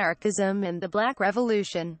of Anarchism and the Black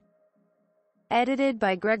Revolution. Edited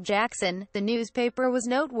by Greg Jackson, the newspaper was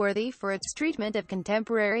noteworthy for its treatment of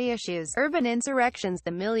contemporary issues, urban insurrections, the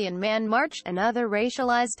Million Man March, and other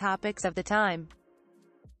racialized topics of the time.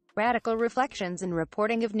 Radical reflections and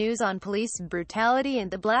reporting of news on police brutality and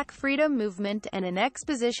the Black Freedom Movement, and an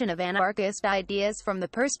exposition of anarchist ideas from the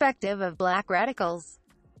perspective of Black radicals.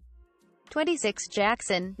 26.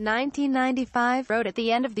 Jackson, 1995, wrote at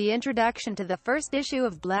the end of the introduction to the first issue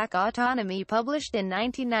of Black Autonomy published in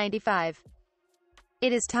 1995.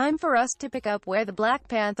 It is time for us to pick up where the Black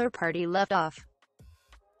Panther Party left off.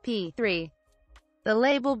 p. 3. The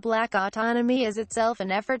label Black Autonomy is itself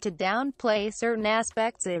an effort to downplay certain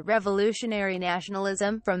aspects of revolutionary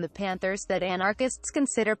nationalism from the Panthers that anarchists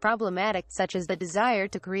consider problematic, such as the desire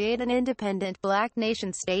to create an independent black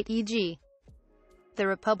nation-state, e.g., the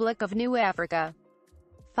Republic of New Africa.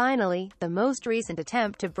 Finally, the most recent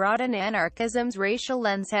attempt to broaden anarchism's racial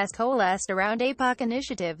lens has coalesced around APOC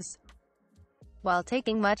initiatives. While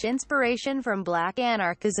taking much inspiration from black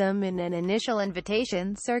anarchism in an initial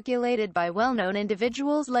invitation circulated by well-known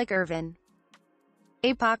individuals like Irvin,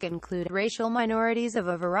 APOC include racial minorities of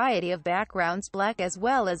a variety of backgrounds, Black as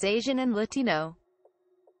well as Asian and Latino.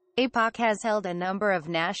 APOC has held a number of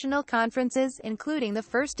national conferences, including the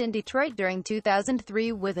first in Detroit during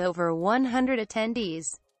 2003 with over 100 attendees.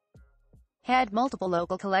 Had multiple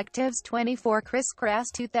local collectives. 24. Chris Crass,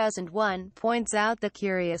 2001, points out the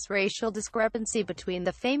curious racial discrepancy between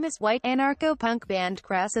the famous white anarcho-punk band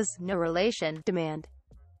Crass's "No Relation" demand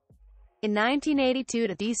in 1982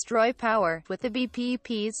 to destroy power, with the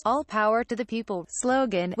BPP's "All Power to the People"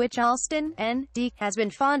 slogan, which Alston, N.D., has been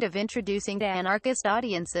fond of introducing to anarchist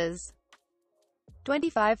audiences.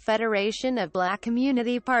 25. Federation of Black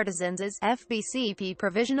Community Partisans is FBCP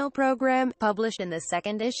provisional program, published in the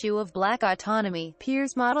second issue of Black Autonomy,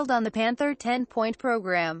 appears modeled on the Panther 10-point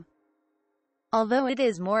program. Although it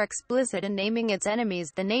is more explicit in naming its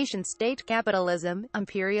enemies, the nation-state, capitalism,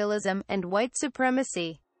 imperialism, and white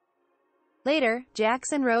supremacy. Later,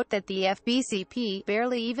 Jackson wrote that the FBCP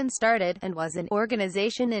barely even started, and was an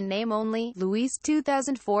organization in name only. Luis,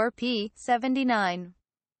 2004, p. 79.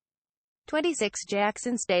 26.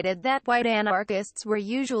 Jackson stated that white anarchists were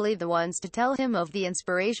usually the ones to tell him of the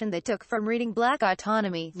inspiration they took from reading Black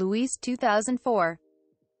Autonomy. Luis, 2004.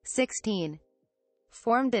 16.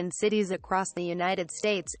 formed in cities across the United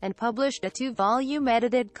States, and published a 2-volume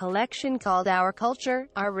edited collection called Our Culture,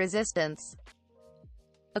 Our Resistance.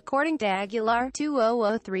 According to Aguilar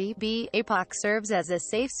 2003b, APOC serves as a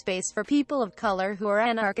safe space for people of color who are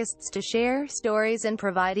anarchists to share stories and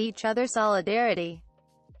provide each other solidarity,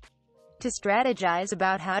 to strategize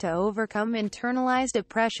about how to overcome internalized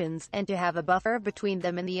oppressions, and to have a buffer between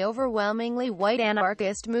them and the overwhelmingly white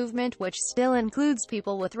anarchist movement, which still includes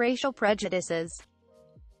people with racial prejudices.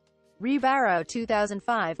 Ribeiro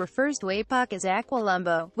 2005 refers to APOC as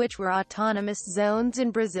Aquilumbo, which were autonomous zones in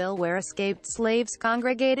Brazil where escaped slaves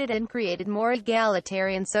congregated and created more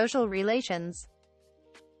egalitarian social relations,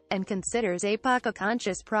 and considers APOC a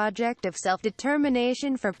conscious project of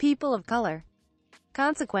self-determination for people of color.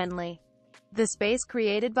 Consequently, the space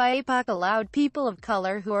created by APOC allowed people of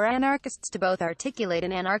color who are anarchists to both articulate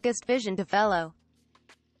an anarchist vision to fellow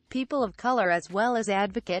people of color as well as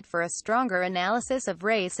advocate for a stronger analysis of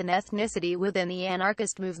race and ethnicity within the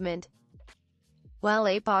anarchist movement. While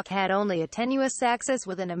APOC had only a tenuous axis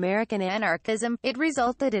within American anarchism, it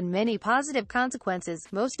resulted in many positive consequences,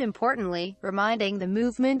 most importantly, reminding the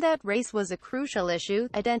movement that race was a crucial issue,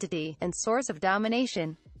 identity, and source of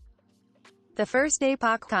domination. The first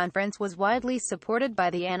APOC conference was widely supported by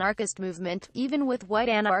the anarchist movement, even with white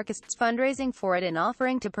anarchists fundraising for it and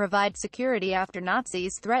offering to provide security after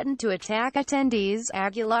Nazis threatened to attack attendees.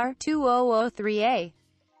 Aguilar 2003a.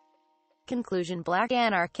 Conclusion: Black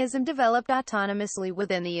anarchism developed autonomously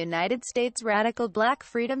within the United States radical black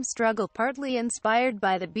freedom struggle, partly inspired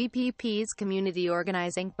by the BPP's community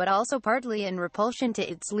organizing, but also partly in repulsion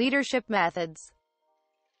to its leadership methods.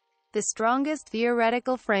 The strongest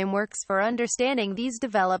theoretical frameworks for understanding these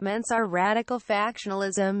developments are radical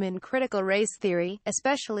factionalism and critical race theory,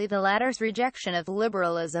 especially the latter's rejection of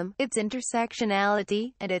liberalism, its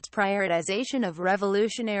intersectionality, and its prioritization of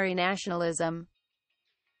revolutionary nationalism.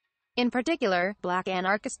 In particular, black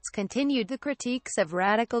anarchists continued the critiques of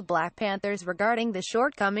radical black Panthers regarding the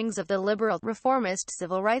shortcomings of the liberal, reformist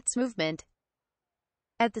civil rights movement.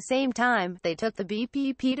 At the same time, they took the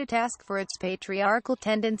BPP to task for its patriarchal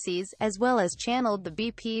tendencies, as well as channeled the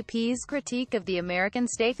BPP's critique of the American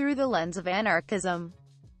state through the lens of anarchism.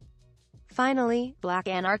 Finally, black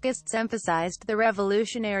anarchists emphasized the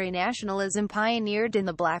revolutionary nationalism pioneered in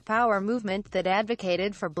the Black Power movement that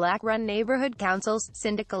advocated for black-run neighborhood councils,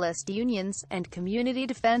 syndicalist unions, and community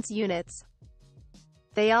defense units.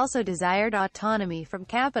 They also desired autonomy from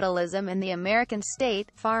capitalism and the American state,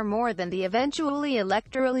 far more than the eventually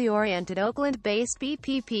electorally oriented Oakland-based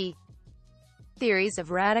BPP. Theories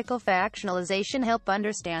of radical factionalization help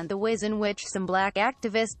understand the ways in which some black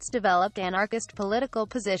activists developed anarchist political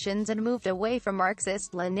positions and moved away from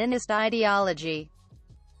Marxist-Leninist ideology.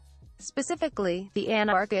 Specifically, the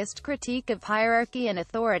anarchist critique of hierarchy and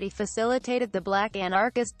authority facilitated the black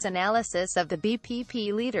anarchists' analysis of the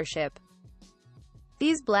BPP leadership.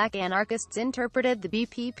 These black anarchists interpreted the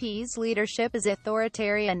BPP's leadership as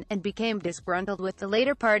authoritarian, and became disgruntled with the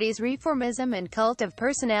later party's reformism and cult of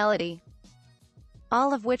personality,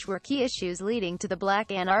 all of which were key issues leading to the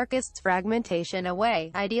black anarchists' fragmentation away,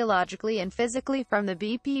 ideologically and physically, from the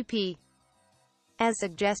BPP. As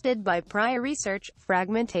suggested by prior research,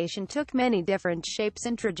 fragmentation took many different shapes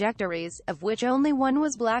and trajectories, of which only one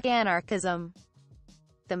was black anarchism.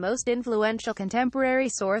 The most influential contemporary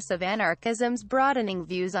source of anarchism's broadening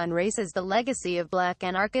views on race is the legacy of black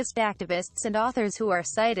anarchist activists and authors who are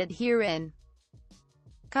cited herein.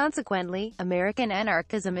 Consequently, American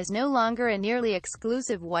anarchism is no longer a nearly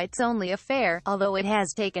exclusive whites-only affair, although it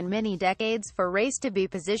has taken many decades for race to be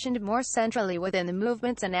positioned more centrally within the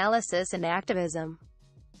movement's analysis and activism.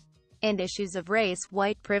 And issues of race,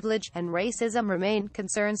 white privilege, and racism remain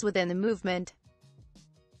concerns within the movement.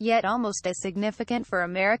 Yet almost as significant for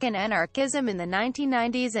American anarchism in the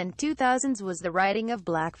 1990s and 2000s was the writing of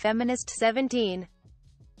black feminist 17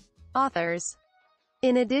 authors.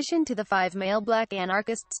 In addition to the 5 male black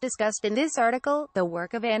anarchists discussed in this article, the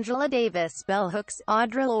work of Angela Davis, Bell Hooks,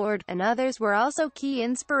 Audre Lorde, and others were also key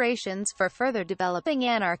inspirations for further developing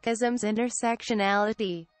anarchism's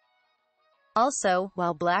intersectionality. Also,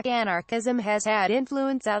 while black anarchism has had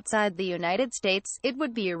influence outside the United States, it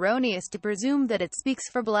would be erroneous to presume that it speaks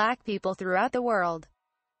for black people throughout the world.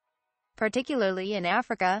 Particularly in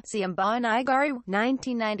Africa, see Mbonigari,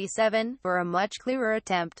 1997, for a much clearer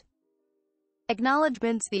attempt.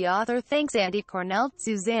 Acknowledgements. The author thanks Andy Cornell,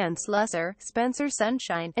 Suzanne Slusser, Spencer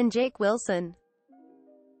Sunshine, and Jake Wilson.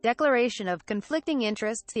 Declaration of conflicting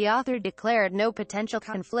interests. The author declared no potential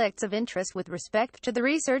conflicts of interest with respect to the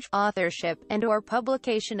research, authorship, and/or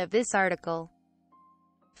publication of this article.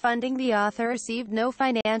 funding. The author received no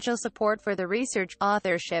financial support for the research,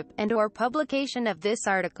 authorship, and/or publication of this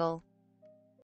article.